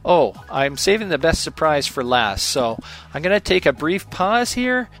 I'm saving the best surprise for last. So I'm going to take a brief pause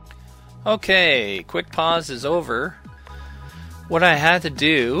here. Okay, quick pause is over. What I had to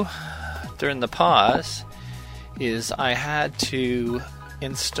do during the pause is I had to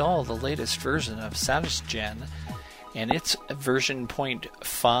install the latest version of SatisGen, and it's version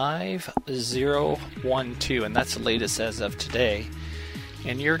 0.5012, and that's the latest as of today.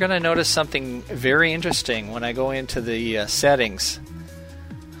 And you're going to notice something very interesting when I go into the settings.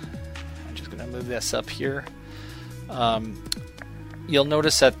 I'm just going to move this up here. You'll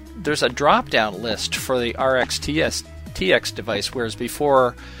notice that there's a drop-down list for the RX-TX device, whereas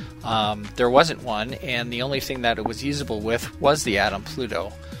before there wasn't one, and the only thing that it was usable with was the Atom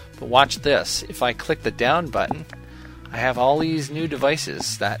Pluto. But watch this. If I click the down button, I have all these new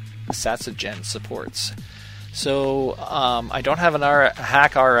devices that SatisGen supports. So I don't have an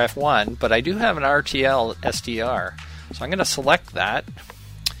HAC RF1, but I do have an RTL SDR. So I'm going to select that.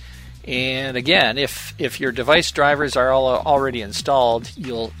 And again, if your device drivers are all already installed,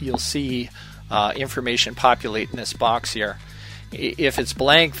 you'll see information populate in this box here. If it's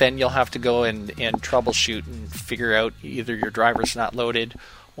blank, then you'll have to go and troubleshoot and figure out either your driver's not loaded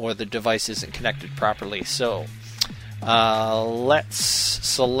or the device isn't connected properly. So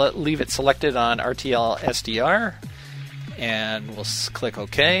let's leave it selected on RTL SDR, and we'll click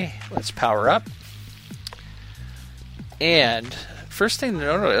OK. Let's power up. And first thing to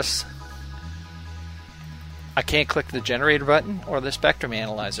notice, I can't click the generator button or the spectrum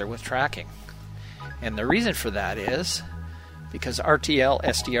analyzer with tracking. And the reason for that is because RTL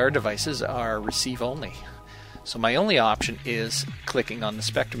SDR devices are receive only. So my only option is clicking on the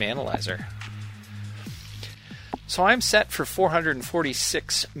spectrum analyzer. So I'm set for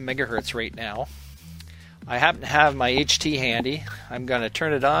 446 megahertz right now. I happen to have my HT handy. I'm going to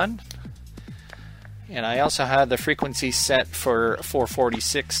turn it on. And I also have the frequency set for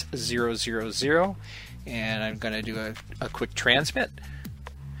 446,000. And I'm going to do a quick transmit.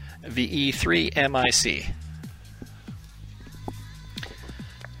 VE3 MIC.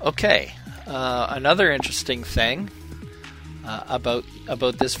 Okay, another interesting thing about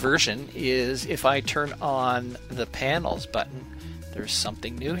this version is if I turn on the panels button, there's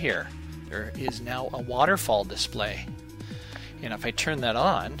something new here. There is now a waterfall display. And if I turn that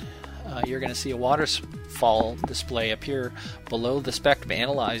on, you're going to see a waterfall display appear below the spectrum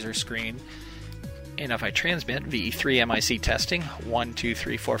analyzer screen. And if I transmit VE3 MIC testing 1 2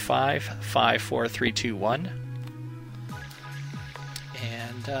 3 4 5 5 4 3 2 1.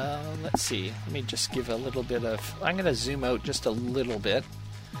 And let's see. Let me just give a little bit of. I'm going to zoom out just a little bit.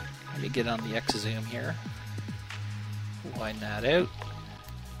 Let me get on the X zoom here. Widen that out.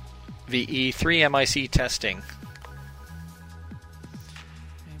 VE3 MIC testing.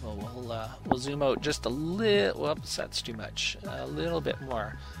 We'll zoom out just a little. Whoops, that's too much. A little bit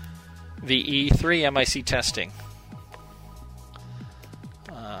more. VE3 MIC testing.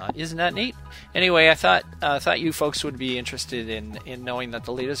 Isn't that neat? Anyway, I thought you folks would be interested in knowing that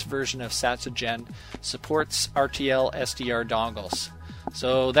the latest version of SatsaGen supports RTL SDR dongles.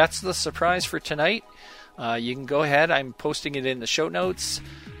 So that's the surprise for tonight. You can go ahead. I'm posting it in the show notes.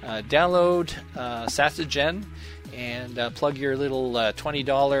 Download SatsaGen and plug your little $20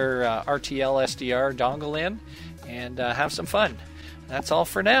 RTL SDR dongle in and have some fun. That's all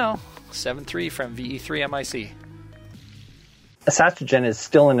for now. 7.3 from VE3 MIC. SatsaGen is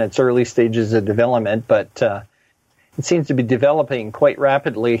still in its early stages of development, but it seems to be developing quite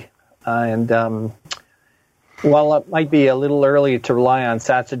rapidly. And while it might be a little early to rely on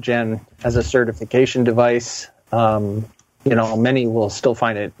SatsaGen as a certification device, many will still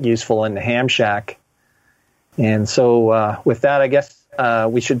find it useful in the ham shack. And so with that, I guess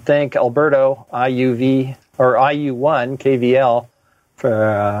we should thank Alberto IUV or IU1 KVL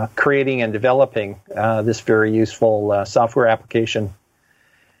for creating and developing this very useful software application.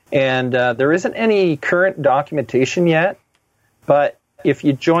 And there isn't any current documentation yet, but if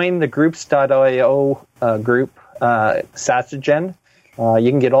you join the groups.io group, SatsaGen,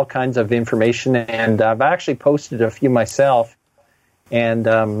 you can get all kinds of information. And I've actually posted a few myself. And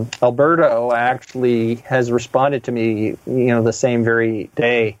Alberto actually has responded to me, the same very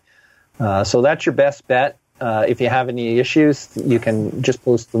day. So that's your best bet. If you have any issues, you can just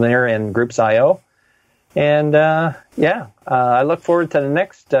post them there in groups.io. And I look forward to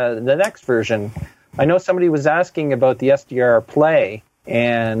the next version. I know somebody was asking about the SDR Play,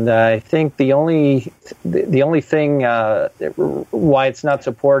 and I think the only thing why it's not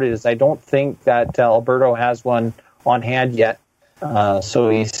supported is I don't think that Alberto has one on hand yet. So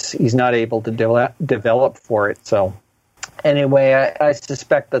he's not able to develop for it. So anyway, I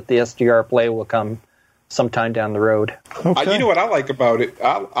suspect that the SDR Play will come sometime down the road. Okay. You know what I like about it?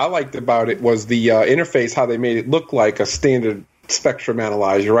 I liked about it was the interface, how they made it look like a standard spectrum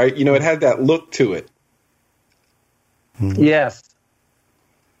analyzer, right? It had that look to it. Mm-hmm. Yes.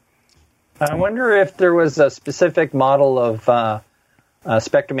 I wonder if there was a specific model of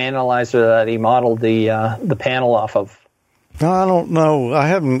spectrum analyzer that he modeled the panel off of. I don't know. I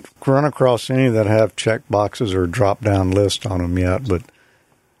haven't run across any that have check boxes or drop-down list on them yet, but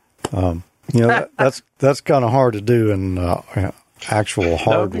that's kind of hard to do in actual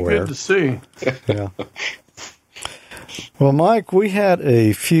hardware. That'd be good to see. Yeah. Well, Mike, we had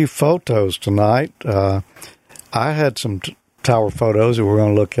a few photos tonight. I had some tower photos that we're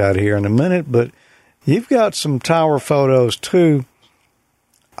going to look at here in a minute, but you've got some tower photos too.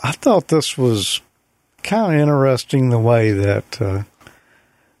 I thought this was kind of interesting the way that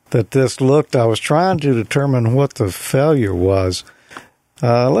this looked. I was trying to determine what the failure was.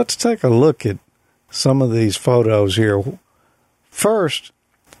 Let's take a look at some of these photos here. First,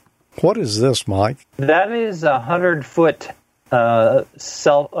 what is this, Mike? That is a 100-foot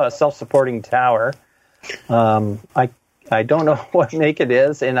self-supporting tower. I don't know what make it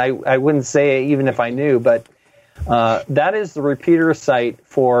is, and I wouldn't say it even if I knew, but that is the repeater site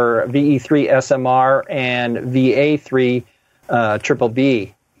for VE3 SMR and VA3 Triple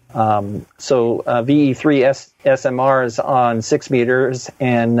B. So VE3 SMR is on 6 meters,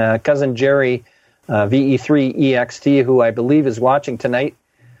 and Cousin Jerry, VE3 EXT, who I believe is watching tonight,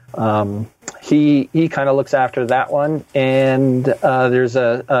 he kind of looks after that one, and there's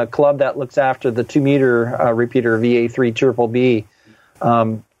a club that looks after the 2 meter repeater VA3 Triple B.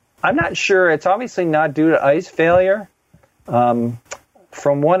 I'm not sure. It's obviously not due to ice failure.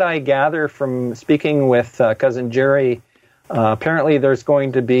 From what I gather from speaking with Cousin Jerry, apparently there's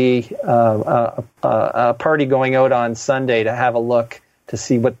going to be a party going out on Sunday to have a look to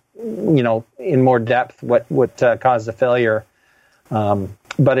see what, in more depth, what caused the failure.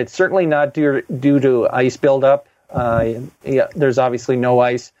 But it's certainly not due to ice buildup. There's obviously no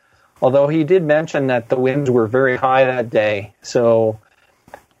ice, although he did mention that the winds were very high that day. So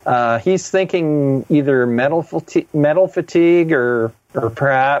he's thinking either metal fatigue or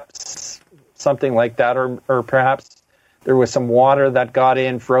perhaps something like that, or perhaps there was some water that got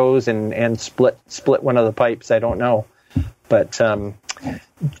in, froze, and split one of the pipes. I don't know. But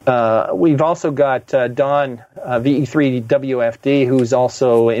we've also got Don, VE3 WFD, who's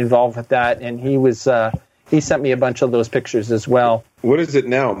also involved with that, and he sent me a bunch of those pictures as well. What is it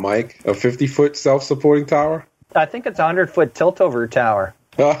now, Mike? A 50-foot self-supporting tower? I think it's a 100-foot tilt-over tower.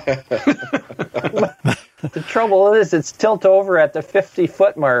 The trouble is, it's tilt over at the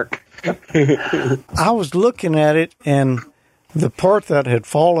 50-foot mark. I was looking at it, and the part that had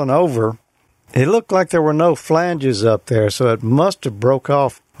fallen over, it looked like there were no flanges up there, so it must have broke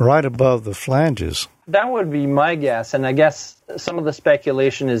off right above the flanges. That would be my guess, and I guess some of the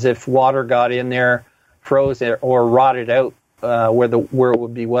speculation is if water got in there, froze it, or rotted out where it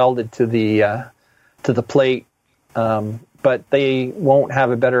would be welded to the plate. But they won't have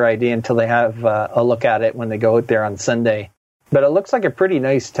a better idea until they have a look at it when they go out there on Sunday. But it looks like a pretty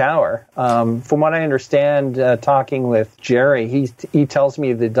nice tower. From what I understand, talking with Jerry, he tells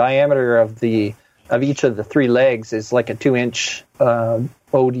me the diameter of each of the 3 legs is like a 2-inch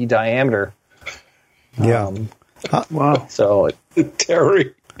OD diameter. Yeah. Wow. So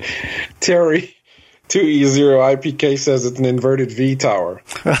Terry, 2E0 IPK says it's an inverted V tower.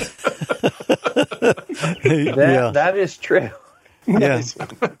 That is true. Yeah.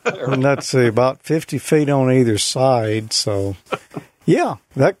 And that's about 50 feet on either side. So, yeah,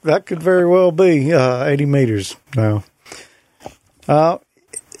 that could very well be 80 meters now.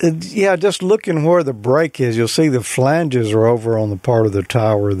 Just looking where the break is, you'll see the flanges are over on the part of the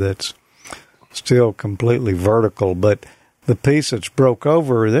tower that's still completely vertical. But the piece that's broke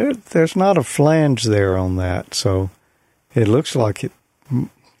over, there's not a flange there on that. So it looks like it,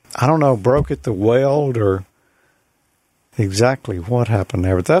 I don't know, broke at the weld or exactly what happened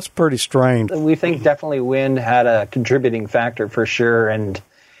there. But that's pretty strange. We think definitely wind had a contributing factor for sure, and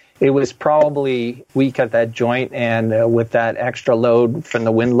it was probably weak at that joint, and with that extra load from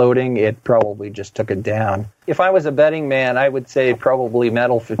the wind loading, it probably just took it down. If I was a betting man, I would say probably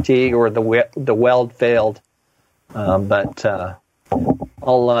metal fatigue or the weld failed. But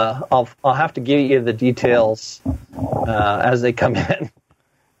I'll have to give you the details as they come in.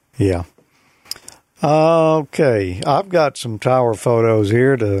 Yeah. Okay. I've got some tower photos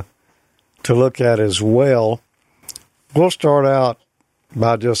here to look at as well. We'll start out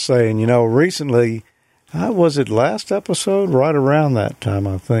by just saying, recently, was it last episode? Right around that time,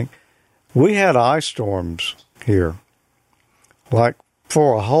 I think. We had ice storms here. Like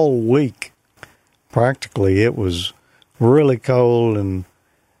for a whole week, practically. It was really cold and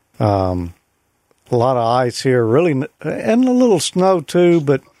a lot of ice here, really, and a little snow too,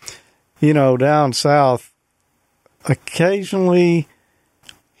 but down south, occasionally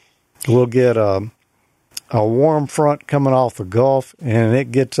we'll get a warm front coming off the Gulf, and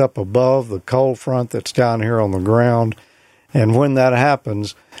it gets up above the cold front that's down here on the ground. And when that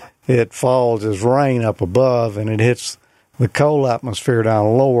happens, it falls as rain up above, and it hits the cold atmosphere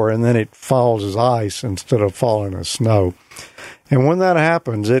down lower, and then it falls as ice instead of falling as snow. And when that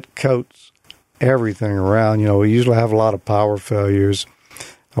happens, it coats everything around. We usually have a lot of power failures.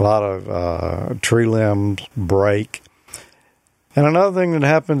 A lot of tree limbs break. And another thing that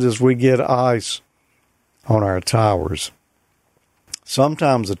happens is we get ice on our towers.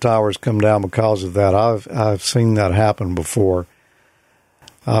 Sometimes the towers come down because of that. I've seen that happen before.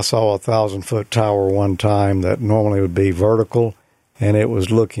 I saw a 1,000-foot tower one time that normally would be vertical, and it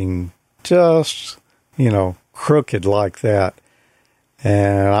was looking just, crooked like that.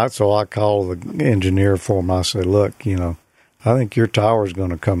 And so I called the engineer for him. I said, look, I think your tower's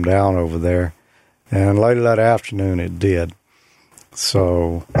going to come down over there. And later that afternoon it did.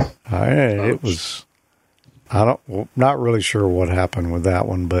 So it was, not really sure what happened with that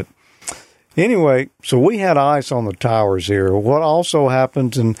one. But anyway, so we had ice on the towers here. What also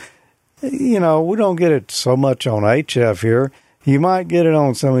happens, and, we don't get it so much on HF here. You might get it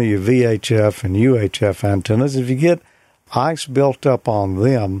on some of your VHF and UHF antennas. If you get ice built up on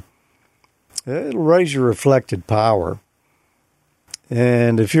them, it'll raise your reflected power.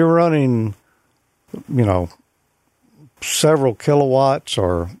 And if you're running, several kilowatts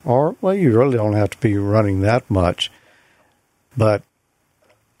or well, you really don't have to be running that much, but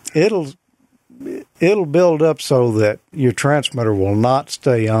it'll build up so that your transmitter will not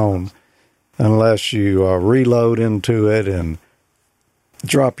stay on unless you reload into it and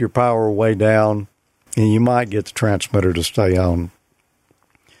drop your power way down, and you might get the transmitter to stay on.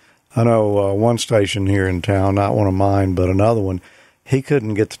 I know one station here in town, not one of mine, but another one, he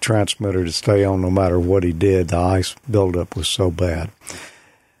couldn't get the transmitter to stay on no matter what he did. The ice buildup was so bad.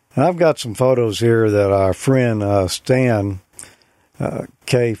 And I've got some photos here that our friend Stan,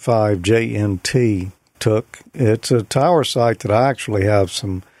 K5JNT, took. It's a tower site that I actually have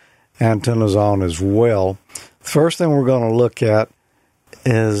some antennas on as well. The first thing we're going to look at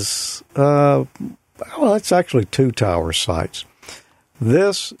is, it's actually two tower sites.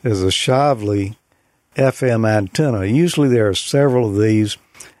 This is a Shively FM antenna. Usually there are several of these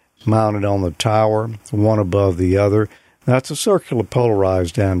mounted on the tower, one above the other. That's a circular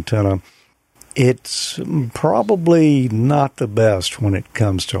polarized antenna. It's probably not the best when it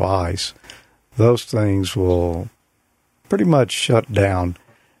comes to ice. Those things will pretty much shut down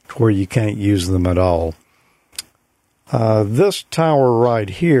to where you can't use them at all. This tower right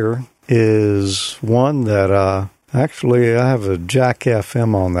here is one that actually I have a Jack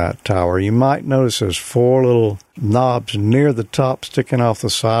FM on that tower. You might notice there's four little knobs near the top sticking off the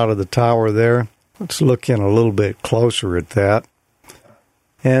side of the tower there. Let's look in a little bit closer at that.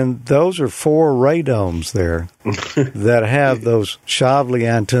 And those are four radomes there that have those Shively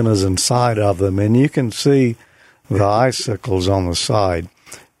antennas inside of them, and you can see the icicles on the side.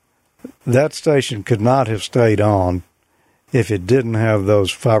 That station could not have stayed on if it didn't have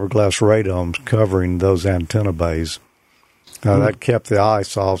those fiberglass radomes covering those antenna bays. That kept the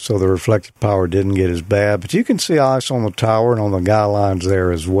ice off so the reflected power didn't get as bad. But you can see ice on the tower and on the guy lines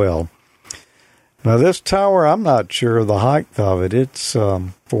there as well. Now this tower, I'm not sure of the height of it. It's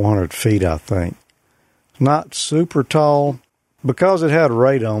 400 feet, I think. Not super tall. Because it had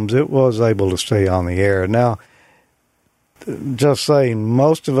radomes, it was able to stay on the air. Now, just saying,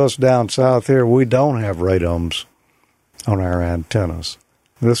 most of us down south here, we don't have radomes on our antennas.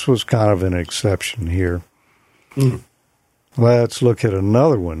 This was kind of an exception here. Let's look at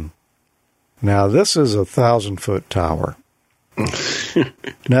another one. Now, this is a 1,000-foot tower.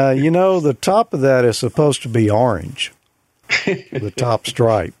 Now, the top of that is supposed to be orange, the top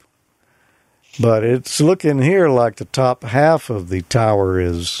stripe. But it's looking here like the top half of the tower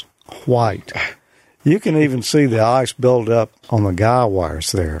is white. You can even see the ice build up on the guy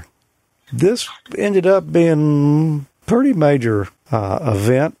wires there. This ended up being pretty major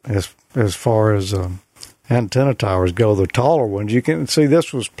event as far as antenna towers go. The taller ones, you can see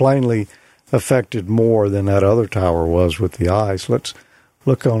this was plainly affected more than that other tower was with the ice. Let's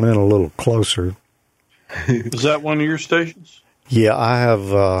look on in a little closer. Is that one of your stations? Yeah, I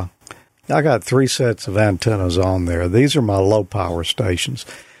have. I got 3 sets of antennas on there. These are my low power stations.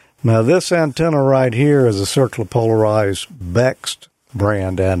 Now this antenna right here is a circular polarized Bext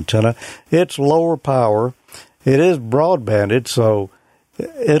brand antenna. It's lower power. It is broadbanded, so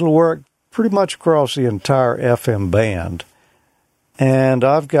it'll work pretty much across the entire FM band. And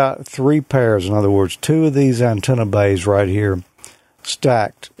I've got 3 pairs, in other words, 2 of these antenna bays right here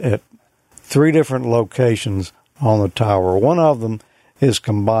stacked at 3 different locations on the tower. One of them is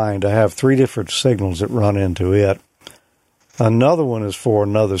combined. I have 3 different signals that run into it. Another one is for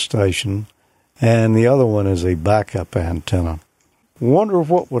another station, and the other one is a backup antenna. Wonder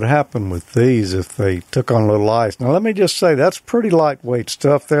what would happen with these if they took on a little ice. Now, let me just say, that's pretty lightweight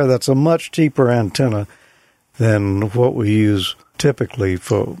stuff there. That's a much cheaper antenna than what we use typically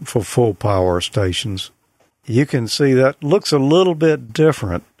for full power stations. You can see that looks a little bit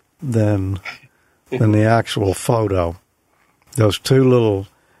different than the actual photo. Those 2 little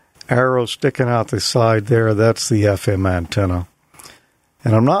arrows sticking out the side there, that's the FM antenna.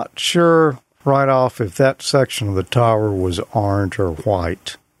 And I'm not sure right off if that section of the tower was orange or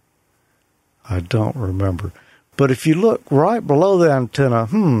white. I don't remember. But if you look right below the antenna,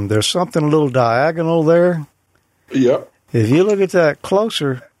 there's something a little diagonal there. Yep. If you look at that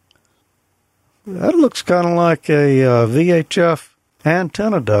closer, that looks kind of like a VHF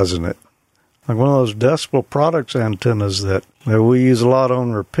antenna, doesn't it? like one of those Decibel Products antennas that we use a lot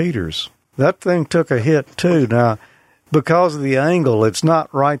on repeaters. That thing took a hit too. Now, because of the angle, it's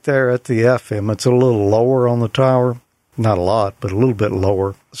not right there at the FM. It's a little lower on the tower. Not a lot, but a little bit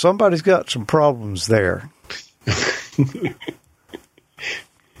lower. Somebody's got some problems there.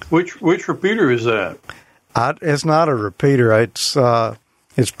 Which repeater is that? It's not a repeater. It's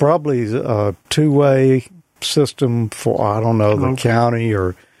probably a two-way system for, I don't know, the county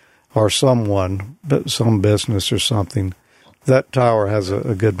or someone, some business or something. That tower has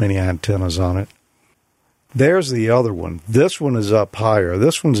a good many antennas on it. There's the other one. This one is up higher.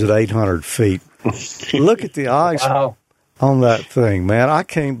 This one's at 800 feet. Look at the ice on that thing, man. I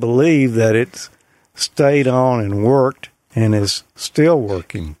can't believe that it's stayed on and worked and is still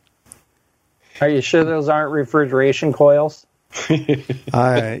working. Are you sure those aren't refrigeration coils?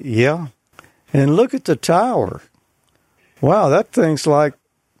 Yeah. And look at the tower. Wow, that thing's like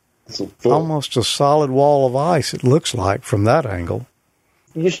almost a solid wall of ice, it looks like, from that angle.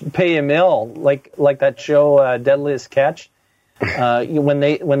 You should pay a mill, like that show, Deadliest Catch. When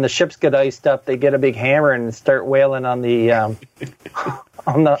the ships get iced up, they get a big hammer and start wailing on the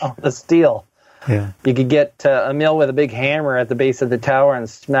on the steel. Yeah, you could get a mill with a big hammer at the base of the tower and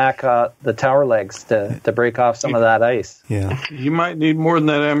smack the tower legs to break off some of that ice. Yeah, you might need more than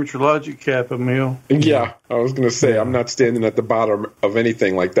that Amateur Logic cap, Emil. Yeah, I was going to say, I'm not standing at the bottom of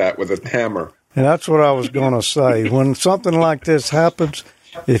anything like that with a hammer. And that's what I was going to say. When something like this happens,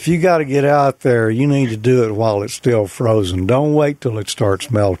 if you got to get out there, you need to do it while it's still frozen. Don't wait till it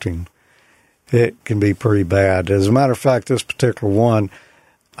starts melting. It can be pretty bad. As a matter of fact, this particular one,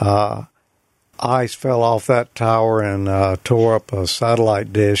 ice fell off that tower and tore up a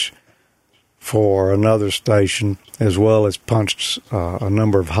satellite dish for another station, as well as punched a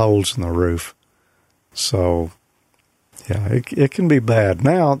number of holes in the roof. So, yeah, it can be bad.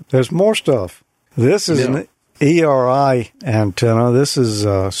 Now, there's more stuff. This is an ERI antenna. This is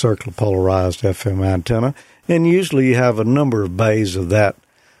a circular polarized FM antenna, and usually you have a number of bays of that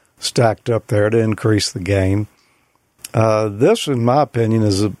stacked up there to increase the gain. This, in my opinion,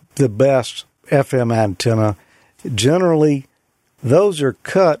 is the best FM antenna. Generally, those are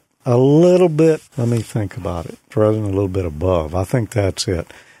cut a little bit, let me think about it, rather than a little bit above. I think that's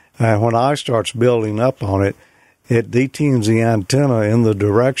it. And when ice starts building up on it, it detunes the antenna in the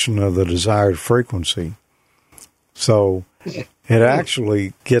direction of the desired frequency. So it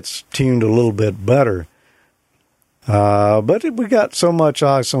actually gets tuned a little bit better. But we got so much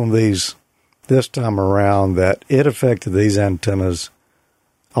ice on these this time around that it affected these antennas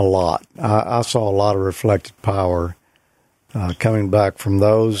a lot. I saw a lot of reflected power coming back from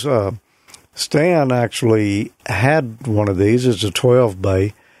those. Stan actually had one of these. It's a 12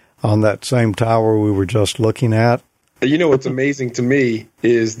 bay on that same tower we were just looking at. You know what's amazing to me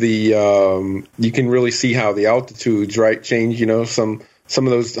is the you can really see how the altitudes change. You know, some of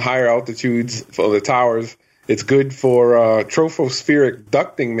those higher altitudes for the towers, it's good for tropospheric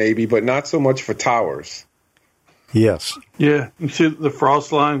ducting maybe, but not so much for towers. Yes. Yeah, you see the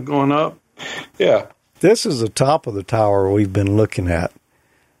frost line going up? Yeah. This is the top of the tower we've been looking at.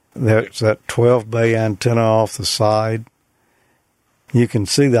 There's that 12 bay antenna off the side. You can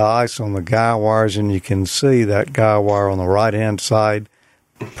see the ice on the guy wires, and you can see that guy wire on the right-hand side.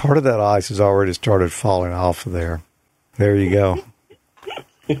 Part of that ice has already started falling off of there. There you go.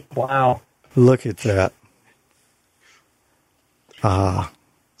 Wow. Look at that.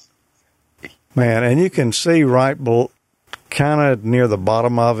 Man, and you can see right kind of near the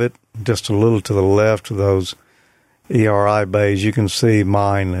bottom of it, just a little to the left of those ERI bays, you can see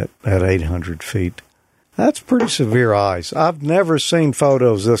mine at 800 feet. That's pretty severe ice. I've never seen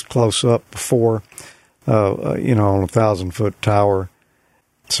photos this close up before, on a 1,000-foot tower.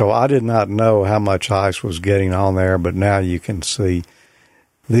 So I did not know how much ice was getting on there, but now you can see.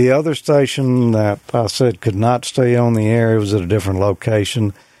 The other station that I said could not stay on the air, it was at a different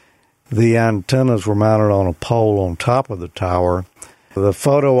location. The antennas were mounted on a pole on top of the tower. The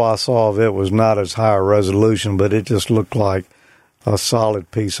photo I saw of it was not as high a resolution, but it just looked like a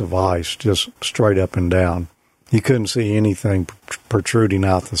solid piece of ice, just straight up and down. You couldn't see anything protruding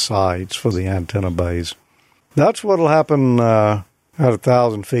out the sides for the antenna bays. That's what will happen at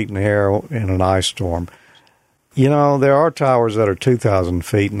 1,000 feet in the air in an ice storm. You know, there are towers that are 2,000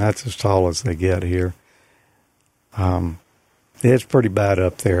 feet, and that's as tall as they get here. It's pretty bad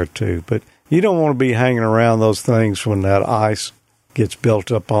up there, too. But you don't want to be hanging around those things when that ice gets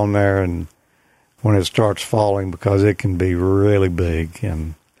built up on there and when it starts falling, because it can be really big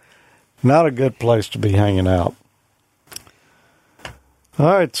and not a good place to be hanging out. All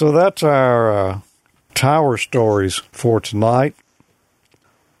right, so that's our tower stories for tonight.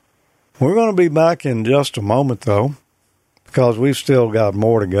 We're going to be back in just a moment, though, because we've still got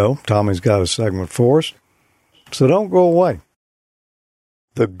more to go. Tommy's got a segment for us, so don't go away.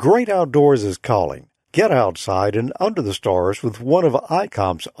 The great outdoors is calling. Get outside and under the stars with one of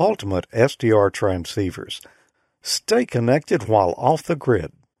ICOM's ultimate SDR transceivers. Stay connected while off the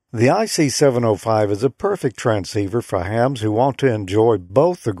grid. The IC705 is a perfect transceiver for hams who want to enjoy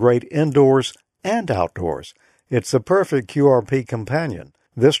both the great indoors and outdoors. It's the perfect QRP companion.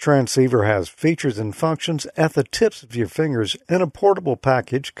 This transceiver has features and functions at the tips of your fingers in a portable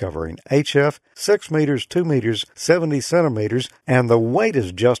package covering HF, 6 meters, 2 meters, 70 centimeters, and the weight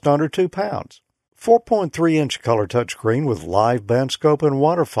is just under 2 pounds. 4.3-inch color touchscreen with live band scope and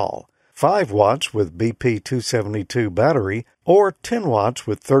waterfall. 5 watts with BP272 battery, or 10 watts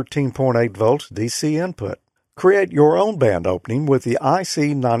with 13.8 volts DC input. Create your own band opening with the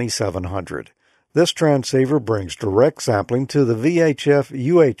IC9700. This transceiver brings direct sampling to the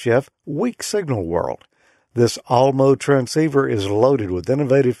VHF-UHF weak signal world. This all-mode transceiver is loaded with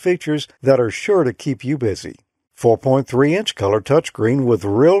innovative features that are sure to keep you busy. 4.3-inch color touchscreen with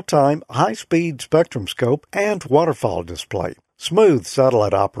real-time high-speed spectrum scope and waterfall display. Smooth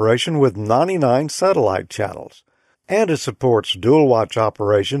satellite operation with 99 satellite channels. And it supports dual-watch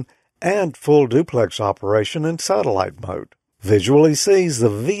operation and full duplex operation in satellite mode. Visually sees the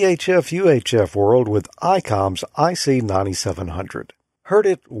VHF-UHF world with ICOM's IC9700. Heard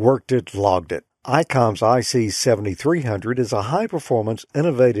it, worked it, logged it. ICOM's IC7300 is a high-performance,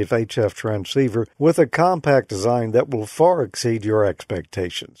 innovative HF transceiver with a compact design that will far exceed your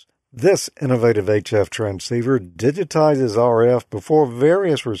expectations. This innovative HF transceiver digitizes RF before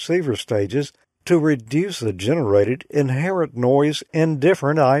various receiver stages to reduce the generated inherent noise in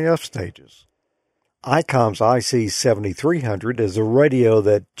different IF stages. ICOM's IC7300 is a radio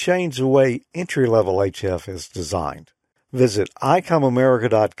that changed the way entry-level HF is designed. Visit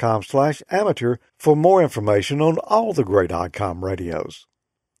ICOMAmerica.com/amateur for more information on all the great ICOM radios.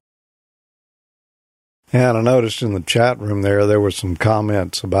 And I noticed in the chat room there were some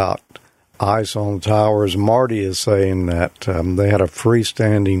comments about ice on the towers. Marty is saying that they had a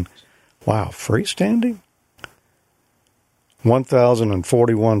freestanding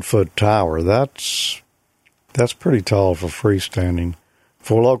 1,041-foot tower. That's pretty tall for freestanding.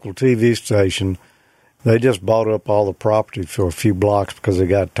 For a local TV station, they just bought up all the property for a few blocks because they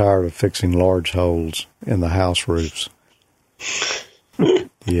got tired of fixing large holes in the house roofs.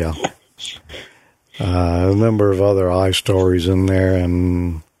 Yeah. A number of other eye stories in there,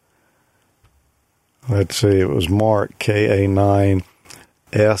 and let's see, it was Mark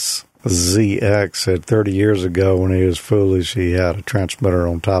KA9SZX said 30 years ago when he was foolish, he had a transmitter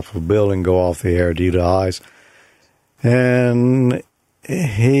on top of a building go off the air due to ice, and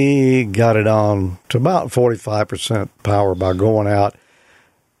he got it on to about 45% power by going out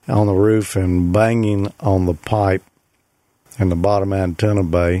on the roof and banging on the pipe in the bottom antenna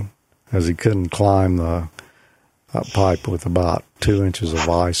bay, as he couldn't climb the pipe with about 2 inches of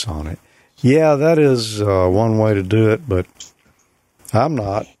ice on it. Yeah, that is one way to do it, but I'm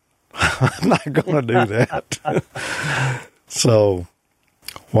not. I'm not going to do that. So,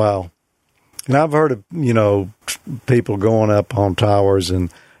 wow. And I've heard of, people going up on towers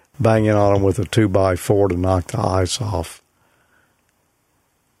and banging on them with a 2x4 to knock the ice off.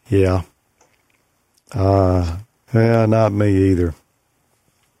 Yeah. Yeah, not me either.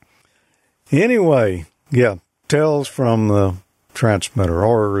 Anyway, yeah, tells from the transmitter,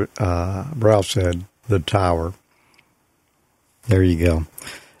 or Ralph said the tower. There you go.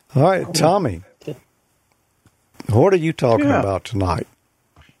 All right, Tommy, what are you talking about tonight?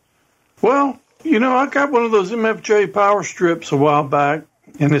 Well, I got one of those MFJ power strips a while back,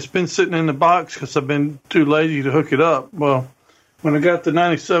 and it's been sitting in the box because I've been too lazy to hook it up. Well, when I got the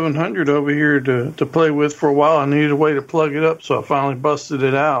 9700 over here to play with for a while, I needed a way to plug it up, so I finally busted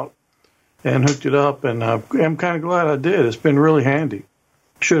it out and hooked it up, and I'm kind of glad I did. It's been really handy.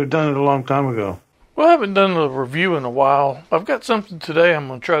 Should have done it a long time ago. Well, I haven't done a review in a while. I've got something today I'm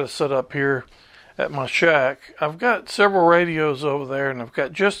going to try to set up here at my shack. I've got several radios over there, and I've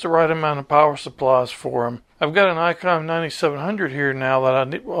got just the right amount of power supplies for them. I've got an ICOM 9700 here now that I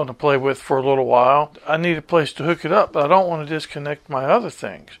want to play with for a little while. I need a place to hook it up, but I don't want to disconnect my other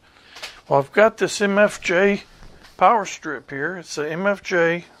things. Well, I've got this MFJ power strip here. It's a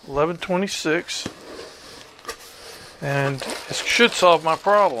MFJ 1126, and it should solve my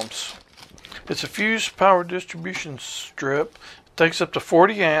problems. It's a fused power distribution strip. It takes up to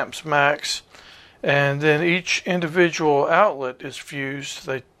 40 amps max, and then each individual outlet is fused.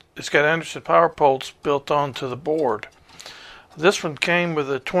 It's got Anderson power poles built onto the board. This one came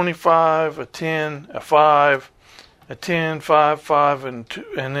with a 25, a 10, a 5, a 10, 5, 5, and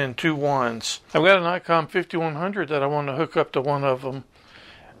then 2 1s. I've got a Nikon 5100 that I want to hook up to one of them.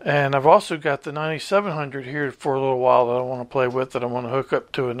 And I've also got the 9700 here for a little while that I want to play with, that I want to hook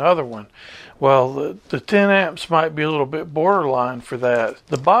up to another one. Well, the 10 amps might be a little bit borderline for that.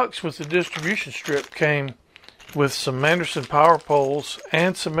 The box with the distribution strip came with some Anderson power poles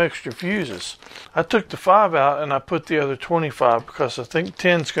and some extra fuses. I took the 5 out and I put the other 25 because I think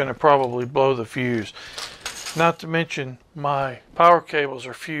 10's going to probably blow the fuse. Not to mention my power cables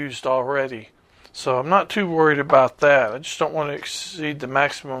are fused already. So I'm not too worried about that. I just don't want to exceed the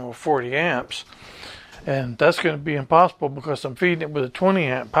maximum of 40 amps. And that's going to be impossible because I'm feeding it with a 20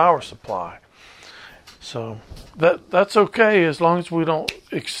 amp power supply. So that's okay as long as we don't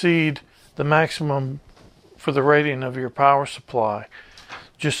exceed the maximum for the rating of your power supply.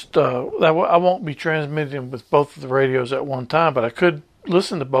 Just I won't be transmitting with both of the radios at one time, but I could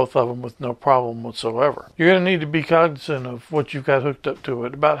listen to both of them with no problem whatsoever. You're going to need to be cognizant of what you've got hooked up to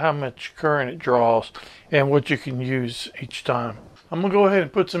it, about how much current it draws, and what you can use each time. I'm going to go ahead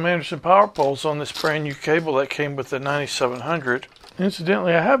and put some Anderson power poles on this brand new cable that came with the 9700.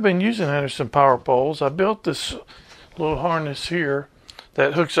 Incidentally, I have been using Anderson power poles. I built this little harness here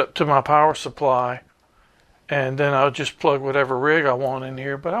that hooks up to my power supply, and then I'll just plug whatever rig I want in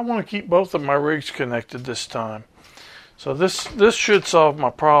here, but I want to keep both of my rigs connected this time. So this should solve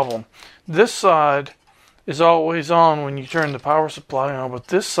my problem. This side is always on when you turn the power supply on, but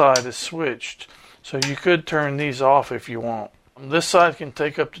this side is switched. So you could turn these off if you want. This side can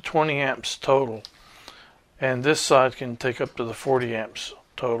take up to 20 amps total, and this side can take up to the 40 amps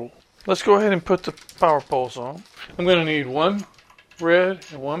total. Let's go ahead and put the power poles on. I'm going to need one red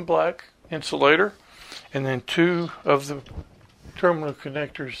and one black insulator, and then 2 of the terminal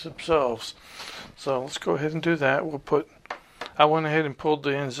connectors themselves. So let's go ahead and do that. I went ahead and pulled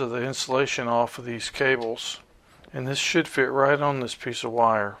the ends of the insulation off of these cables, and this should fit right on this piece of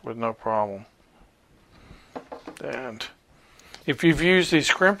wire with no problem. And if you've used these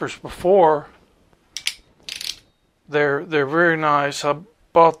crimpers before, they're very nice. I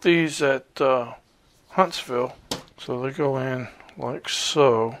bought these at Huntsville, so they go in like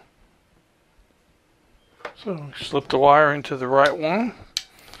so. So slip the wire into the right one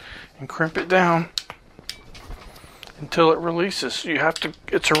and crimp it down until it releases.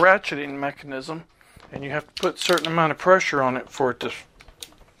 It's a ratcheting mechanism, and you have to put a certain amount of pressure on it for it to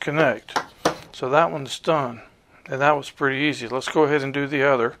connect. So that one's done, and that was pretty easy. Let's go ahead and do the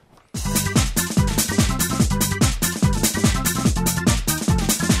other.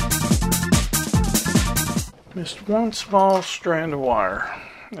 Missed one small strand of wire,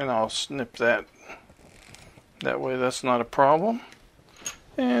 and I'll snip that. That way that's not a problem.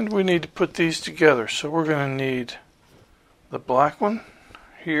 And we need to put these together. So we're going to need the black one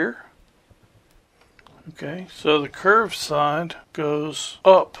here. Okay, so the curved side goes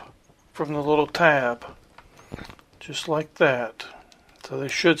up from the little tab, just like that. So they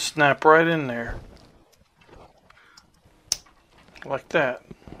should snap right in there, like that.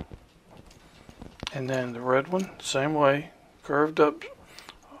 And then the red one, same way, curved up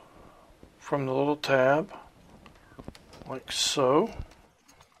from the little tab, like so,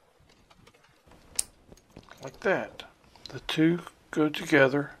 like that. The two go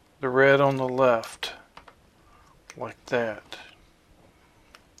together, the red on the left, like that.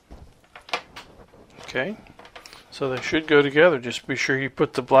 Okay, so they should go together. Just be sure you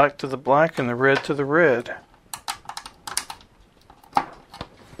put the black to the black and the red to the red.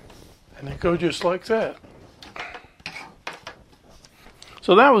 And they go just like that.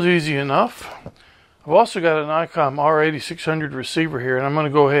 So that was easy enough. I've also got a Nikon R8600 receiver here, and I'm going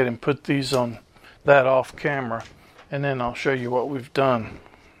to go ahead and put these on that off camera, and then I'll show you what we've done.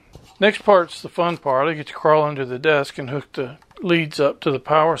 Next part's the fun part. I get to crawl under the desk and hook the leads up to the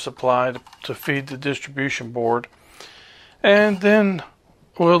power supply to feed the distribution board. And then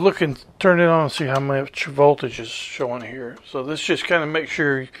we'll look and turn it on and see how much voltage is showing here. So this just kind of makes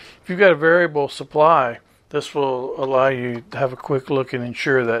sure, if you've got a variable supply, this will allow you to have a quick look and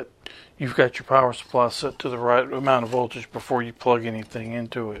ensure that you've got your power supply set to the right amount of voltage before you plug anything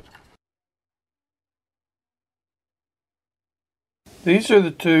into it. These are the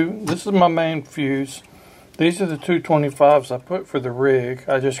two. This is my main fuse. These are the two 25s I put for the rig.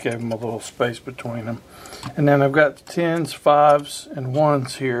 I just gave them a little space between them. And then I've got 10s, 5s, and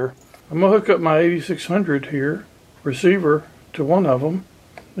 1s here. I'm going to hook up my 8600 here, receiver, to one of them.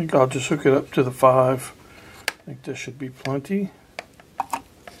 I think I'll just hook it up to the 5. I think this should be plenty.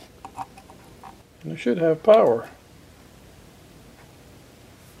 And it should have power.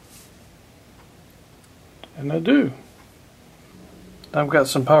 And I do. I've got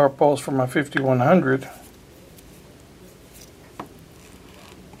some power poles for my 5100.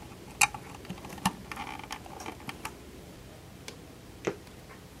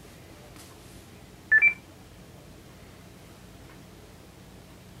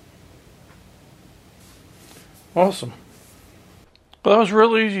 Awesome. Well, that was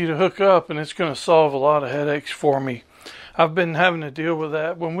real easy to hook up, and it's going to solve a lot of headaches for me. I've been having to deal with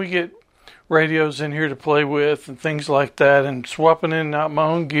that when we get radios in here to play with and things like that, and swapping in and out my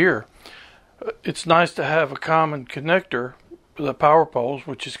own gear. It's nice to have a common connector for the power poles,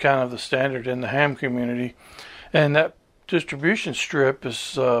 which is kind of the standard in the ham community, and that distribution strip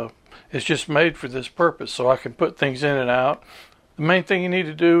is just made for this purpose, so I can put things in and out. The main thing you need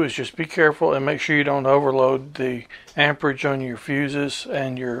to do is just be careful and make sure you don't overload the amperage on your fuses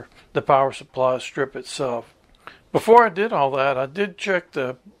and the power supply strip itself. Before I did all that, I did check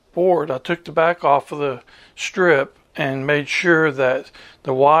the board. I took the back off of the strip and made sure that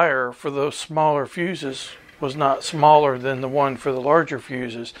the wire for those smaller fuses was not smaller than the one for the larger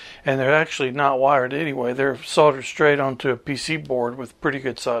fuses, and they're actually not wired anyway. They're soldered straight onto a PC board with pretty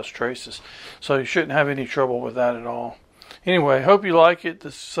good sized traces, so you shouldn't have any trouble with that at all. Anyway, hope you like it.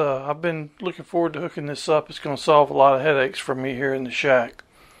 I've been looking forward to hooking this up. It's going to solve a lot of headaches for me here in the shack.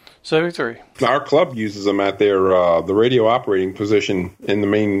 73. Our club uses them at their the radio operating position in the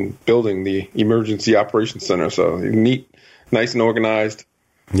main building, the Emergency Operations Center. So neat, nice and organized.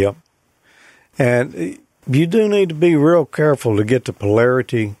 Yep. And you do need to be real careful to get the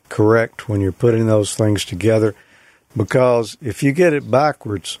polarity correct when you're putting those things together, because if you get it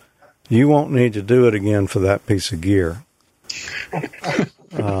backwards, you won't need to do it again for that piece of gear.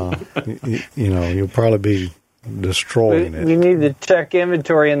 You'll probably be destroying it. We need to check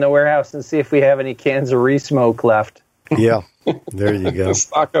inventory in the warehouse and see if we have any cans of re-smoke left. Yeah, there you go.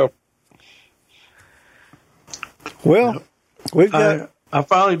 Stock up. Well, I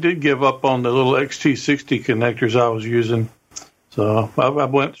finally did give up on the little XT60 connectors I was using, so I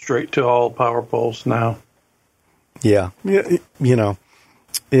went straight to all power poles now. Yeah,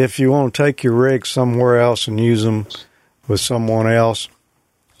 if you want to take your rig somewhere else and use them with someone else,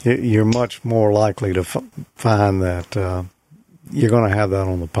 you're much more likely to find that you're going to have that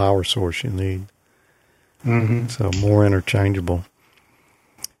on the power source you need. Mm-hmm. So more interchangeable.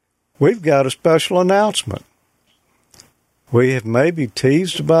 We've got a special announcement. We have maybe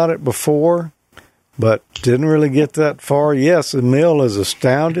teased about it before, but didn't really get that far. Yes, Emil is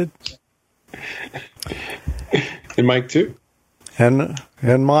astounded. And Mike, too. And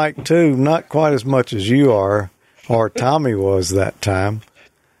Mike, too, not quite as much as you are, or Tommy was that time.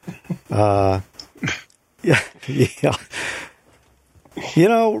 Yeah.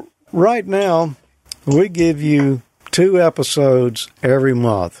 Right now, we give you 2 episodes every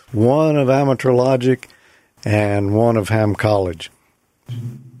month, one of Amateur Logic and one of Ham College.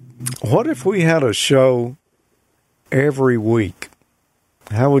 What if we had a show every week?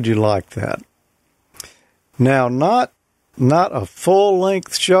 How would you like that? Now, not a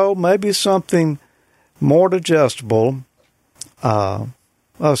full-length show, maybe something more digestible, a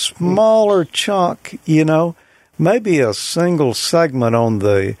smaller chunk, maybe a single segment on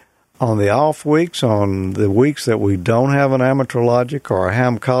the off weeks, on the weeks that we don't have an Amateur Logic or a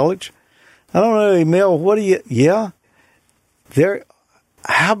Ham College. I don't know, Emil,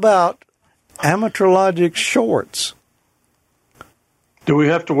 how about Amateur Logic shorts? Do we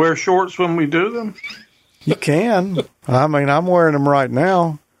have to wear shorts when we do them? You can. I mean, I'm wearing them right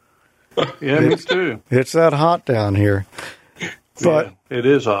now. Yeah, me too. It's that hot down here. But yeah, it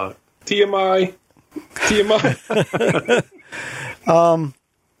is hot. TMI.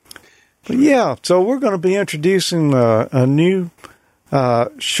 Yeah, so we're going to be introducing a new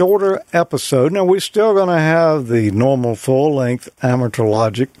shorter episode. Now, we're still going to have the normal full-length Amateur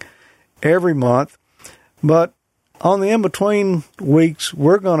Logic every month, but on the in-between weeks,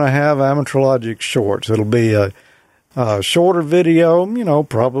 we're going to have Amateur Logic shorts. It'll be a shorter video,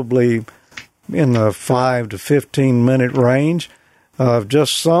 probably in the 5 to 15 minute range of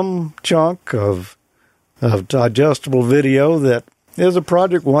just some chunk of digestible video that is a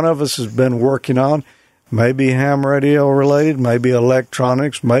project one of us has been working on. Maybe ham radio related, maybe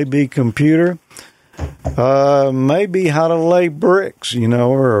electronics, maybe computer, maybe how to lay bricks,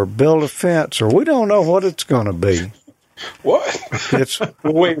 or build a fence, or we don't know what it's going to be. What?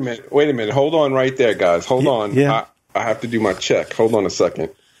 Wait a minute. Hold on right there, guys. Hold on. Yeah. I have to do my check. Hold on a second.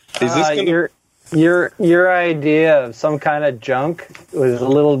 Is this gonna... Your idea of some kind of junk was a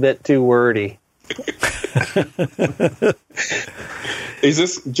little bit too wordy. Is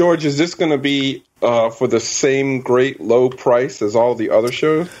this going to be for the same great low price as all the other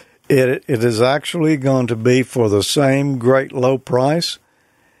shows? It is actually going to be for the same great low price.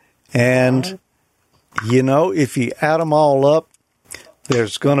 And, if you add them all up,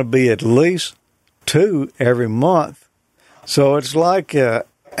 there's going to be at least 2 every month. So it's like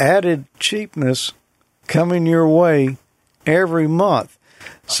added cheapness coming your way every month.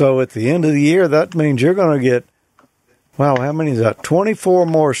 So at the end of the year, that means you're going to get Wow, how many is that? 24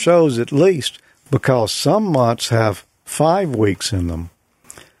 more shows at least, because some months have 5 weeks in them.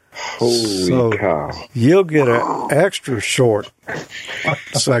 Holy cow. You'll get an extra short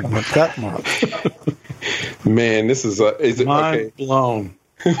segment that month. Man, this is it mind blown.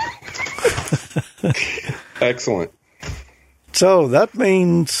 Excellent. So that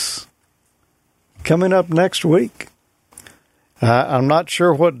means coming up next week. I'm not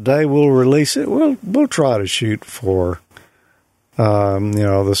sure what day we'll release it. We'll try to shoot for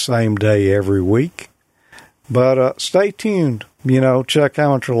the same day every week. But stay tuned. Check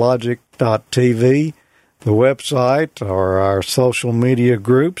amateurlogic.tv, the website, or our social media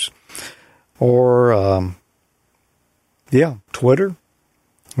groups, or Twitter.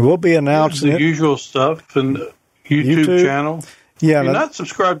 We'll be announcing the usual stuff and YouTube channel. Yeah, if you're not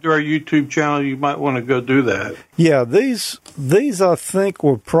subscribed to our YouTube channel, you might want to go do that. Yeah, these I think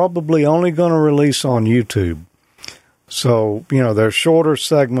we're probably only going to release on YouTube. So, they're shorter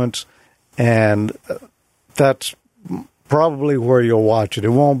segments, and that's probably where you'll watch it. It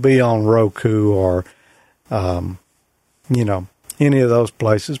won't be on Roku or, any of those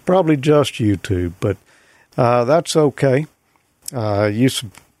places. Probably just YouTube, but that's okay. You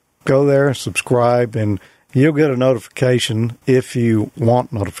go there, subscribe, and you'll get a notification if you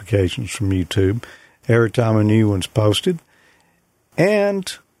want notifications from YouTube every time a new one's posted.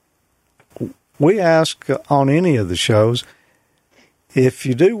 And we ask on any of the shows, if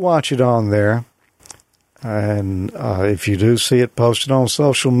you do watch it on there, and if you do see it posted on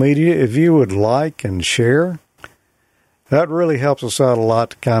social media, if you would like and share, that really helps us out a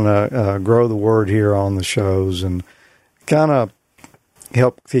lot to kind of grow the word here on the shows and kind of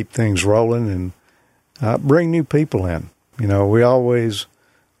help keep things rolling and bring new people in. We always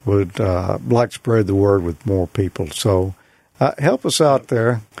would like to spread the word with more people. So help us out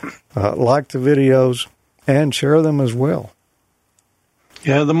there. Like the videos and share them as well.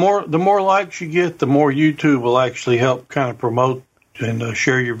 Yeah, the more likes you get, the more YouTube will actually help kind of promote and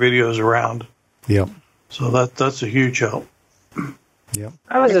share your videos around. Yep. So that's a huge help. Yep.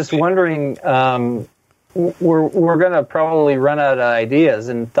 I was just wondering, we're going to probably run out of ideas,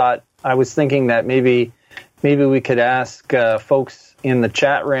 and I was thinking that maybe we could ask folks in the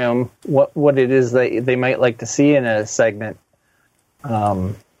chat room what it is that they might like to see in a segment,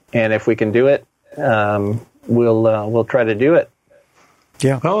 and if we can do it, we'll try to do it.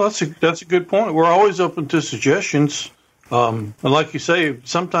 Yeah. Well, that's a good point. We're always open to suggestions, and like you say,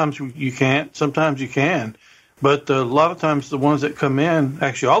 sometimes you can't, sometimes you can. But a lot of times the ones that come in,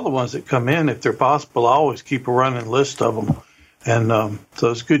 actually all the ones that come in, if they're possible, I always keep a running list of them. And so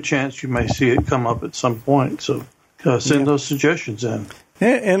there's a good chance you may see it come up at some point. So send those suggestions in.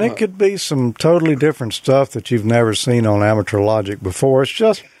 And it could be some totally different stuff that you've never seen on Amateur Logic before.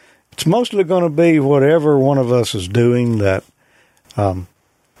 It's mostly going to be whatever one of us is doing that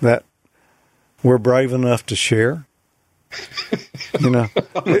we're brave enough to share. I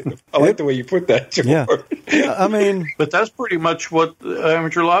like the way you put that, George. Yeah. I mean, but that's pretty much what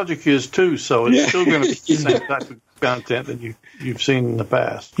Amateur Logic is too. So it's still going to be the same type of content that you've seen in the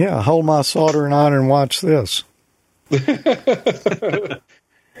past. Yeah, hold my soldering iron and watch this. Is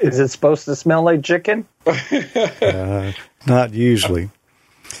it supposed to smell like chicken? Not usually.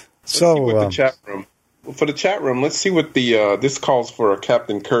 Let's see what the chat room. For the chat room, let's see what the this calls for a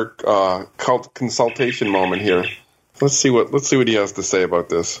Captain Kirk consultation moment here. Let's see what he has to say about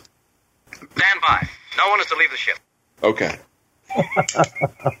this. Stand by. No one is to leave the ship. Okay.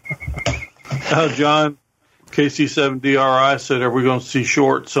 John, KC7DRI said, "Are we going to see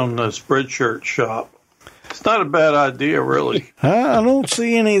shorts on the Spreadshirt shop?" It's not a bad idea, really. I don't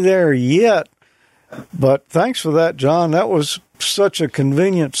see any there yet. But thanks for that, John. That was such a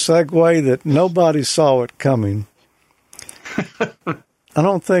convenient segue that nobody saw it coming. I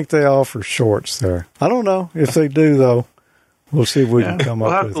don't think they offer shorts there. I don't know. If they do, though, we'll see if we can come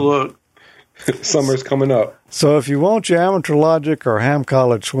up with it. We'll have to look. Summer's coming up. So if you want your Amateur Logic or Ham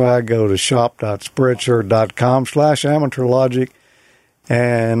College swag, go to shop.spreadshirt.com/amateurlogic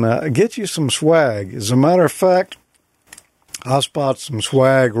and get you some swag. As a matter of fact, I'll spot some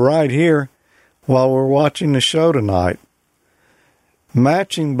swag right here while we're watching the show tonight.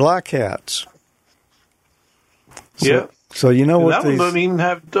 Matching black hats. Yeah. So you know what that one doesn't even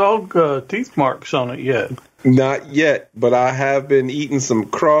have dog teeth marks on it yet. Not yet, but I have been eating some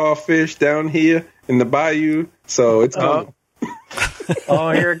crawfish down here in the bayou, so it's coming.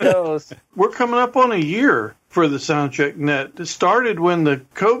 Oh, here it goes. We're coming up on a year for the Soundcheck Net. It started when the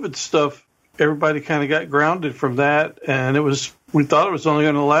COVID stuff, everybody kind of got grounded from that, and we thought it was only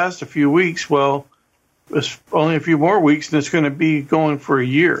going to last a few weeks. Well, it's only a few more weeks, and it's going to be going for a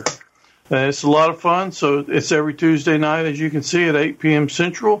year. It's a lot of fun. So it's every Tuesday night, as you can see, at 8 p.m.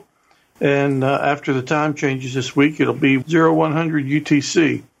 Central. And after the time changes this week, it'll be 0100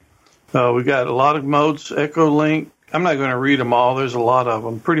 UTC. We got a lot of modes, Echolink. I'm not going to read them all. There's a lot of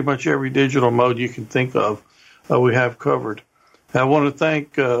them. Pretty much every digital mode you can think of, we have covered. I want to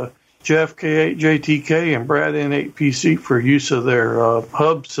thank Jeff K8JTK and Brad N8PC for use of their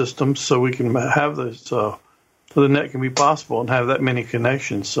hub systems so we can have this, so the net can be possible and have that many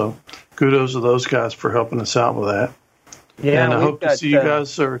connections. So kudos to those guys for helping us out with that. Yeah, and I hope to see you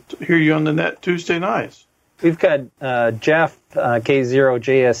guys or hear you on the net Tuesday nights. We've got Jeff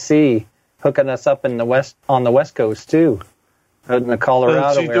K0JSC hooking us up in the west on the West Coast too, out in the Colorado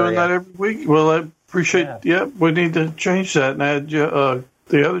area. Is he doing that every week? Well, I appreciate. Yeah, we need to change that and add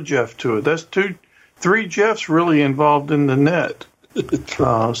the other Jeff to it. That's 3 Jeffs really involved in the net.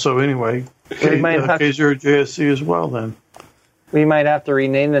 So anyway, K0JSC as well. Then we might have to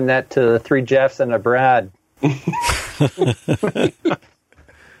rename the net to the 3 Jeffs and a Brad.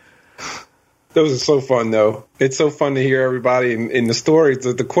 Those are so fun, though. It's so fun to hear everybody in the stories,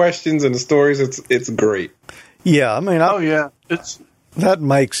 the questions and the stories. It's great. Yeah, I mean, that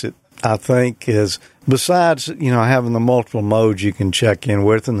makes it. I think is besides having the multiple modes you can check in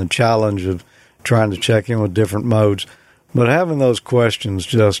with and the challenge of trying to check in with different modes, but having those questions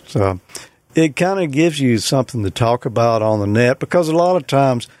just it kind of gives you something to talk about on the net, because a lot of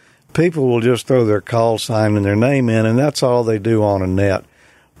times people will just throw their call sign and their name in, and that's all they do on a net.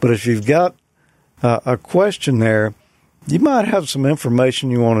 But if you've got a question there, you might have some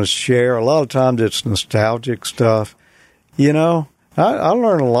information you want to share. A lot of times it's nostalgic stuff. I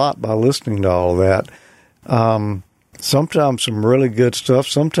learn a lot by listening to all of that. Sometimes some really good stuff,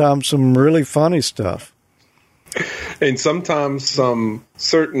 sometimes some really funny stuff. And sometimes some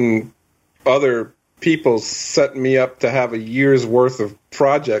certain other people set me up to have a year's worth of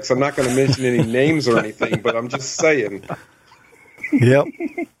projects. I'm not going to mention any names or anything, but I'm just saying. Yep.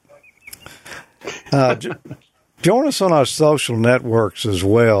 Join us on our social networks as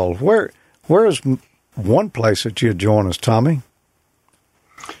well. Where is one place that you'd join us, Tommy?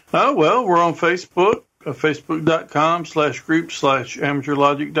 Well, we're on Facebook,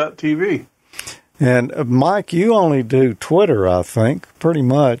 facebook.com/group/amateurlogic.tv. And Mike, you only do Twitter, I think, pretty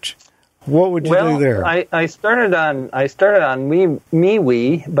much. What would you do there? I started on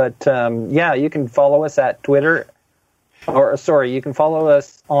MeWe, but you can follow us at Twitter. You can follow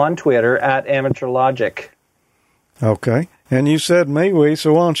us on Twitter at AmateurLogic. Okay. And you said MeWe,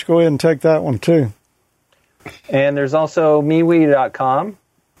 so why don't you go ahead and take that one too? And there's also MeWe.com.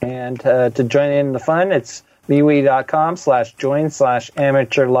 And to join in the fun, it's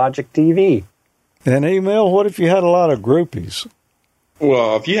MeWe.com/join/AmateurLogicTV. And email, what if you had a lot of groupies?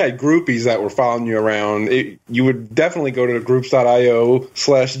 Well, if you had groupies that were following you around, you would definitely go to the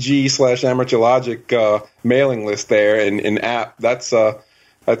groups.io/G/AmateurLogic mailing list there and app. That's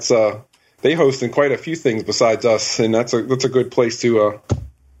they host in quite a few things besides us, and that's a good place to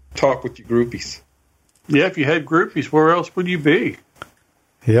talk with your groupies. Yeah, if you had groupies, where else would you be?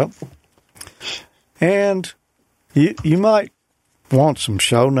 Yep. And you might want some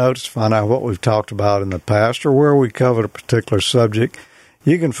show notes to find out what we've talked about in the past or where we covered a particular subject.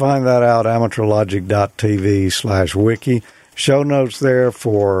 You can find that out at amateurlogic.tv/wiki. Show notes there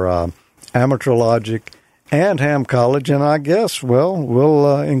for Amateur Logic and Ham College, and I guess,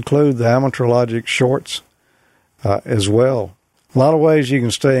 we'll include the Amateur Logic shorts as well. A lot of ways you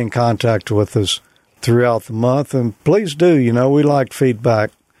can stay in contact with us throughout the month, and please do. We like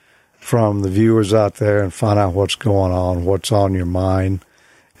feedback from the viewers out there and find out what's going on, what's on your mind,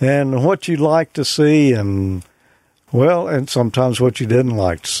 and what you'd like to see, and sometimes what you didn't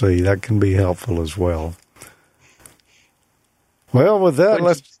like to see. That can be helpful as well. Well, with that,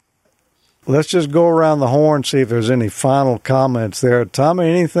 let's just go around the horn, see if there's any final comments there. Tommy,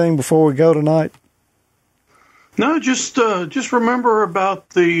 anything before we go tonight? No, just remember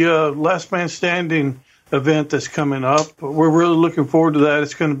about the Last Man Standing event that's coming up. We're really looking forward to that.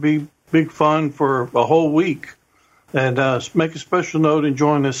 It's going to be big fun for a whole week. And make a special note and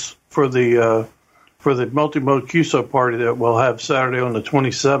join us for the multi-mode QSO party that we'll have Saturday on the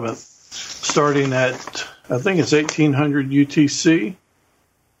 27th, starting at, I think it's 1800 UTC,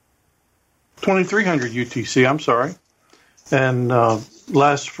 2300 UTC, I'm sorry, and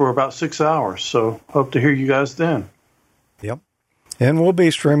lasts for about 6 hours. So hope to hear you guys then. Yep. And we'll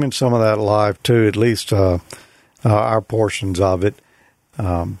be streaming some of that live too, at least our portions of it.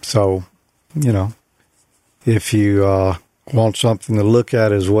 So, if you want something to look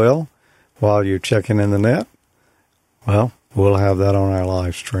at as well while you're checking in the net, we'll have that on our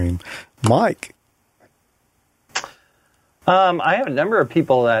live stream. Mike? I have a number of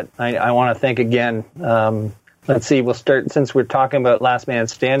people that I want to thank again. Let's see, we'll start, since we're talking about Last Man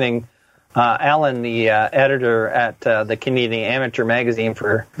Standing, Alan, the editor at the Canadian Amateur Magazine,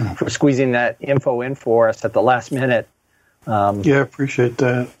 for squeezing that info in for us at the last minute. Yeah, appreciate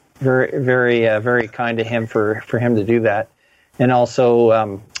that. Very, very, very kind to him for him to do that. And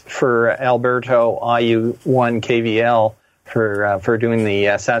also for Alberto IU1 KVL for doing the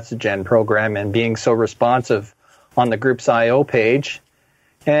SatsaGen program and being so responsive on the group's IO page.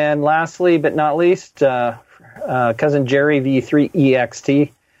 And lastly, but not least, cousin Jerry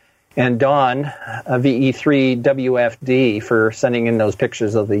V3EXT and Don VE3WFD for sending in those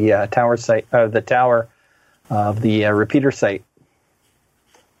pictures of the tower site, the tower of the repeater site.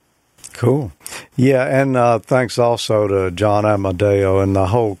 Cool. Yeah, and thanks also to John Amadeo and the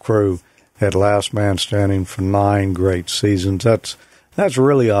whole crew at Last Man Standing for 9 great seasons. That's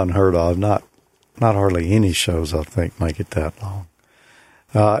really unheard of. Not hardly any shows, I think, make it that long.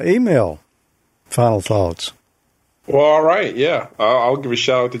 Email. Final thoughts. Well, all right, yeah. I'll give a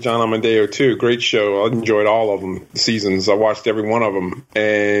shout out to John Amadeo, too. Great show. I enjoyed all of them, seasons. I watched every one of them.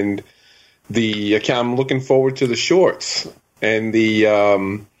 And I'm looking forward to the shorts and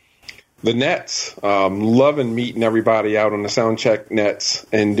the nets. Loving meeting everybody out on the Soundcheck nets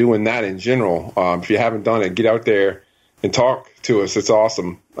and doing that in general. If you haven't done it, get out there and talk to us. It's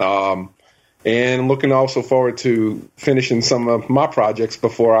awesome. And I'm looking also forward to finishing some of my projects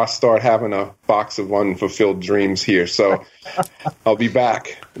before I start having a box of unfulfilled dreams here. So I'll be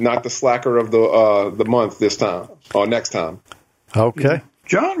back. Not the slacker of the month this time or next time. Okay.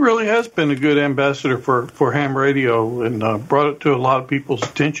 John really has been a good ambassador for ham radio and brought it to a lot of people's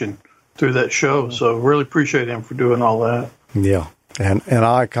attention through that show. So really appreciate him for doing all that. Yeah. And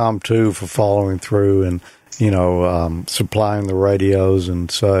ICOM, too, for following through and, supplying the radios and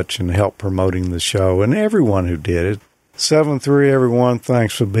such and help promoting the show, and everyone who did it. 7-3, everyone,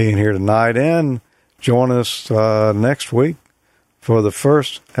 thanks for being here tonight, and join us next week for the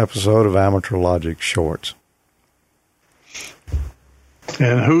first episode of Amateur Logic Shorts.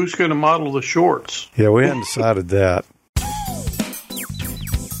 And who's going to model the shorts? Yeah, we hadn't decided that.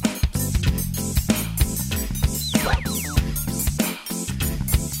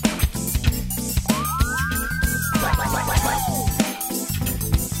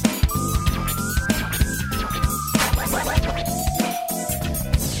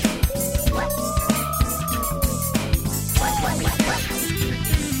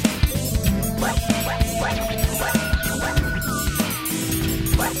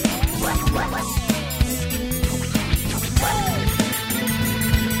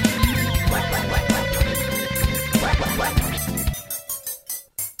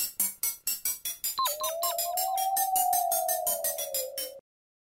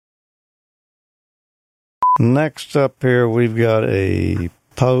 Next up here, we've got a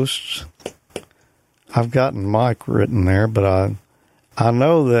post. I've gotten Mike written there, but I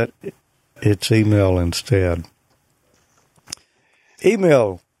know that it's email instead.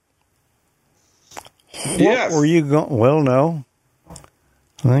 Email. Yes. What were you going? Well, no.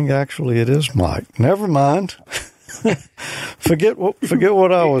 I think actually it is Mike. Never mind. Forget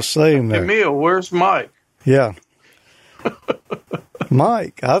what I was saying there. Emil, where's Mike? Yeah.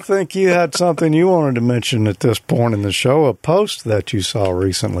 Mike, I think you had something you wanted to mention at this point in the show, a post that you saw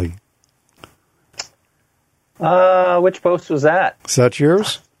recently. Which post was that? Is that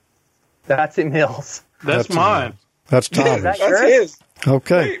yours? That's Emil's. That's mine. That's Tommy's. That's his.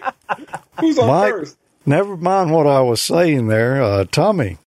 Okay. Who's on Mike, first? never mind what I was saying there. Tommy,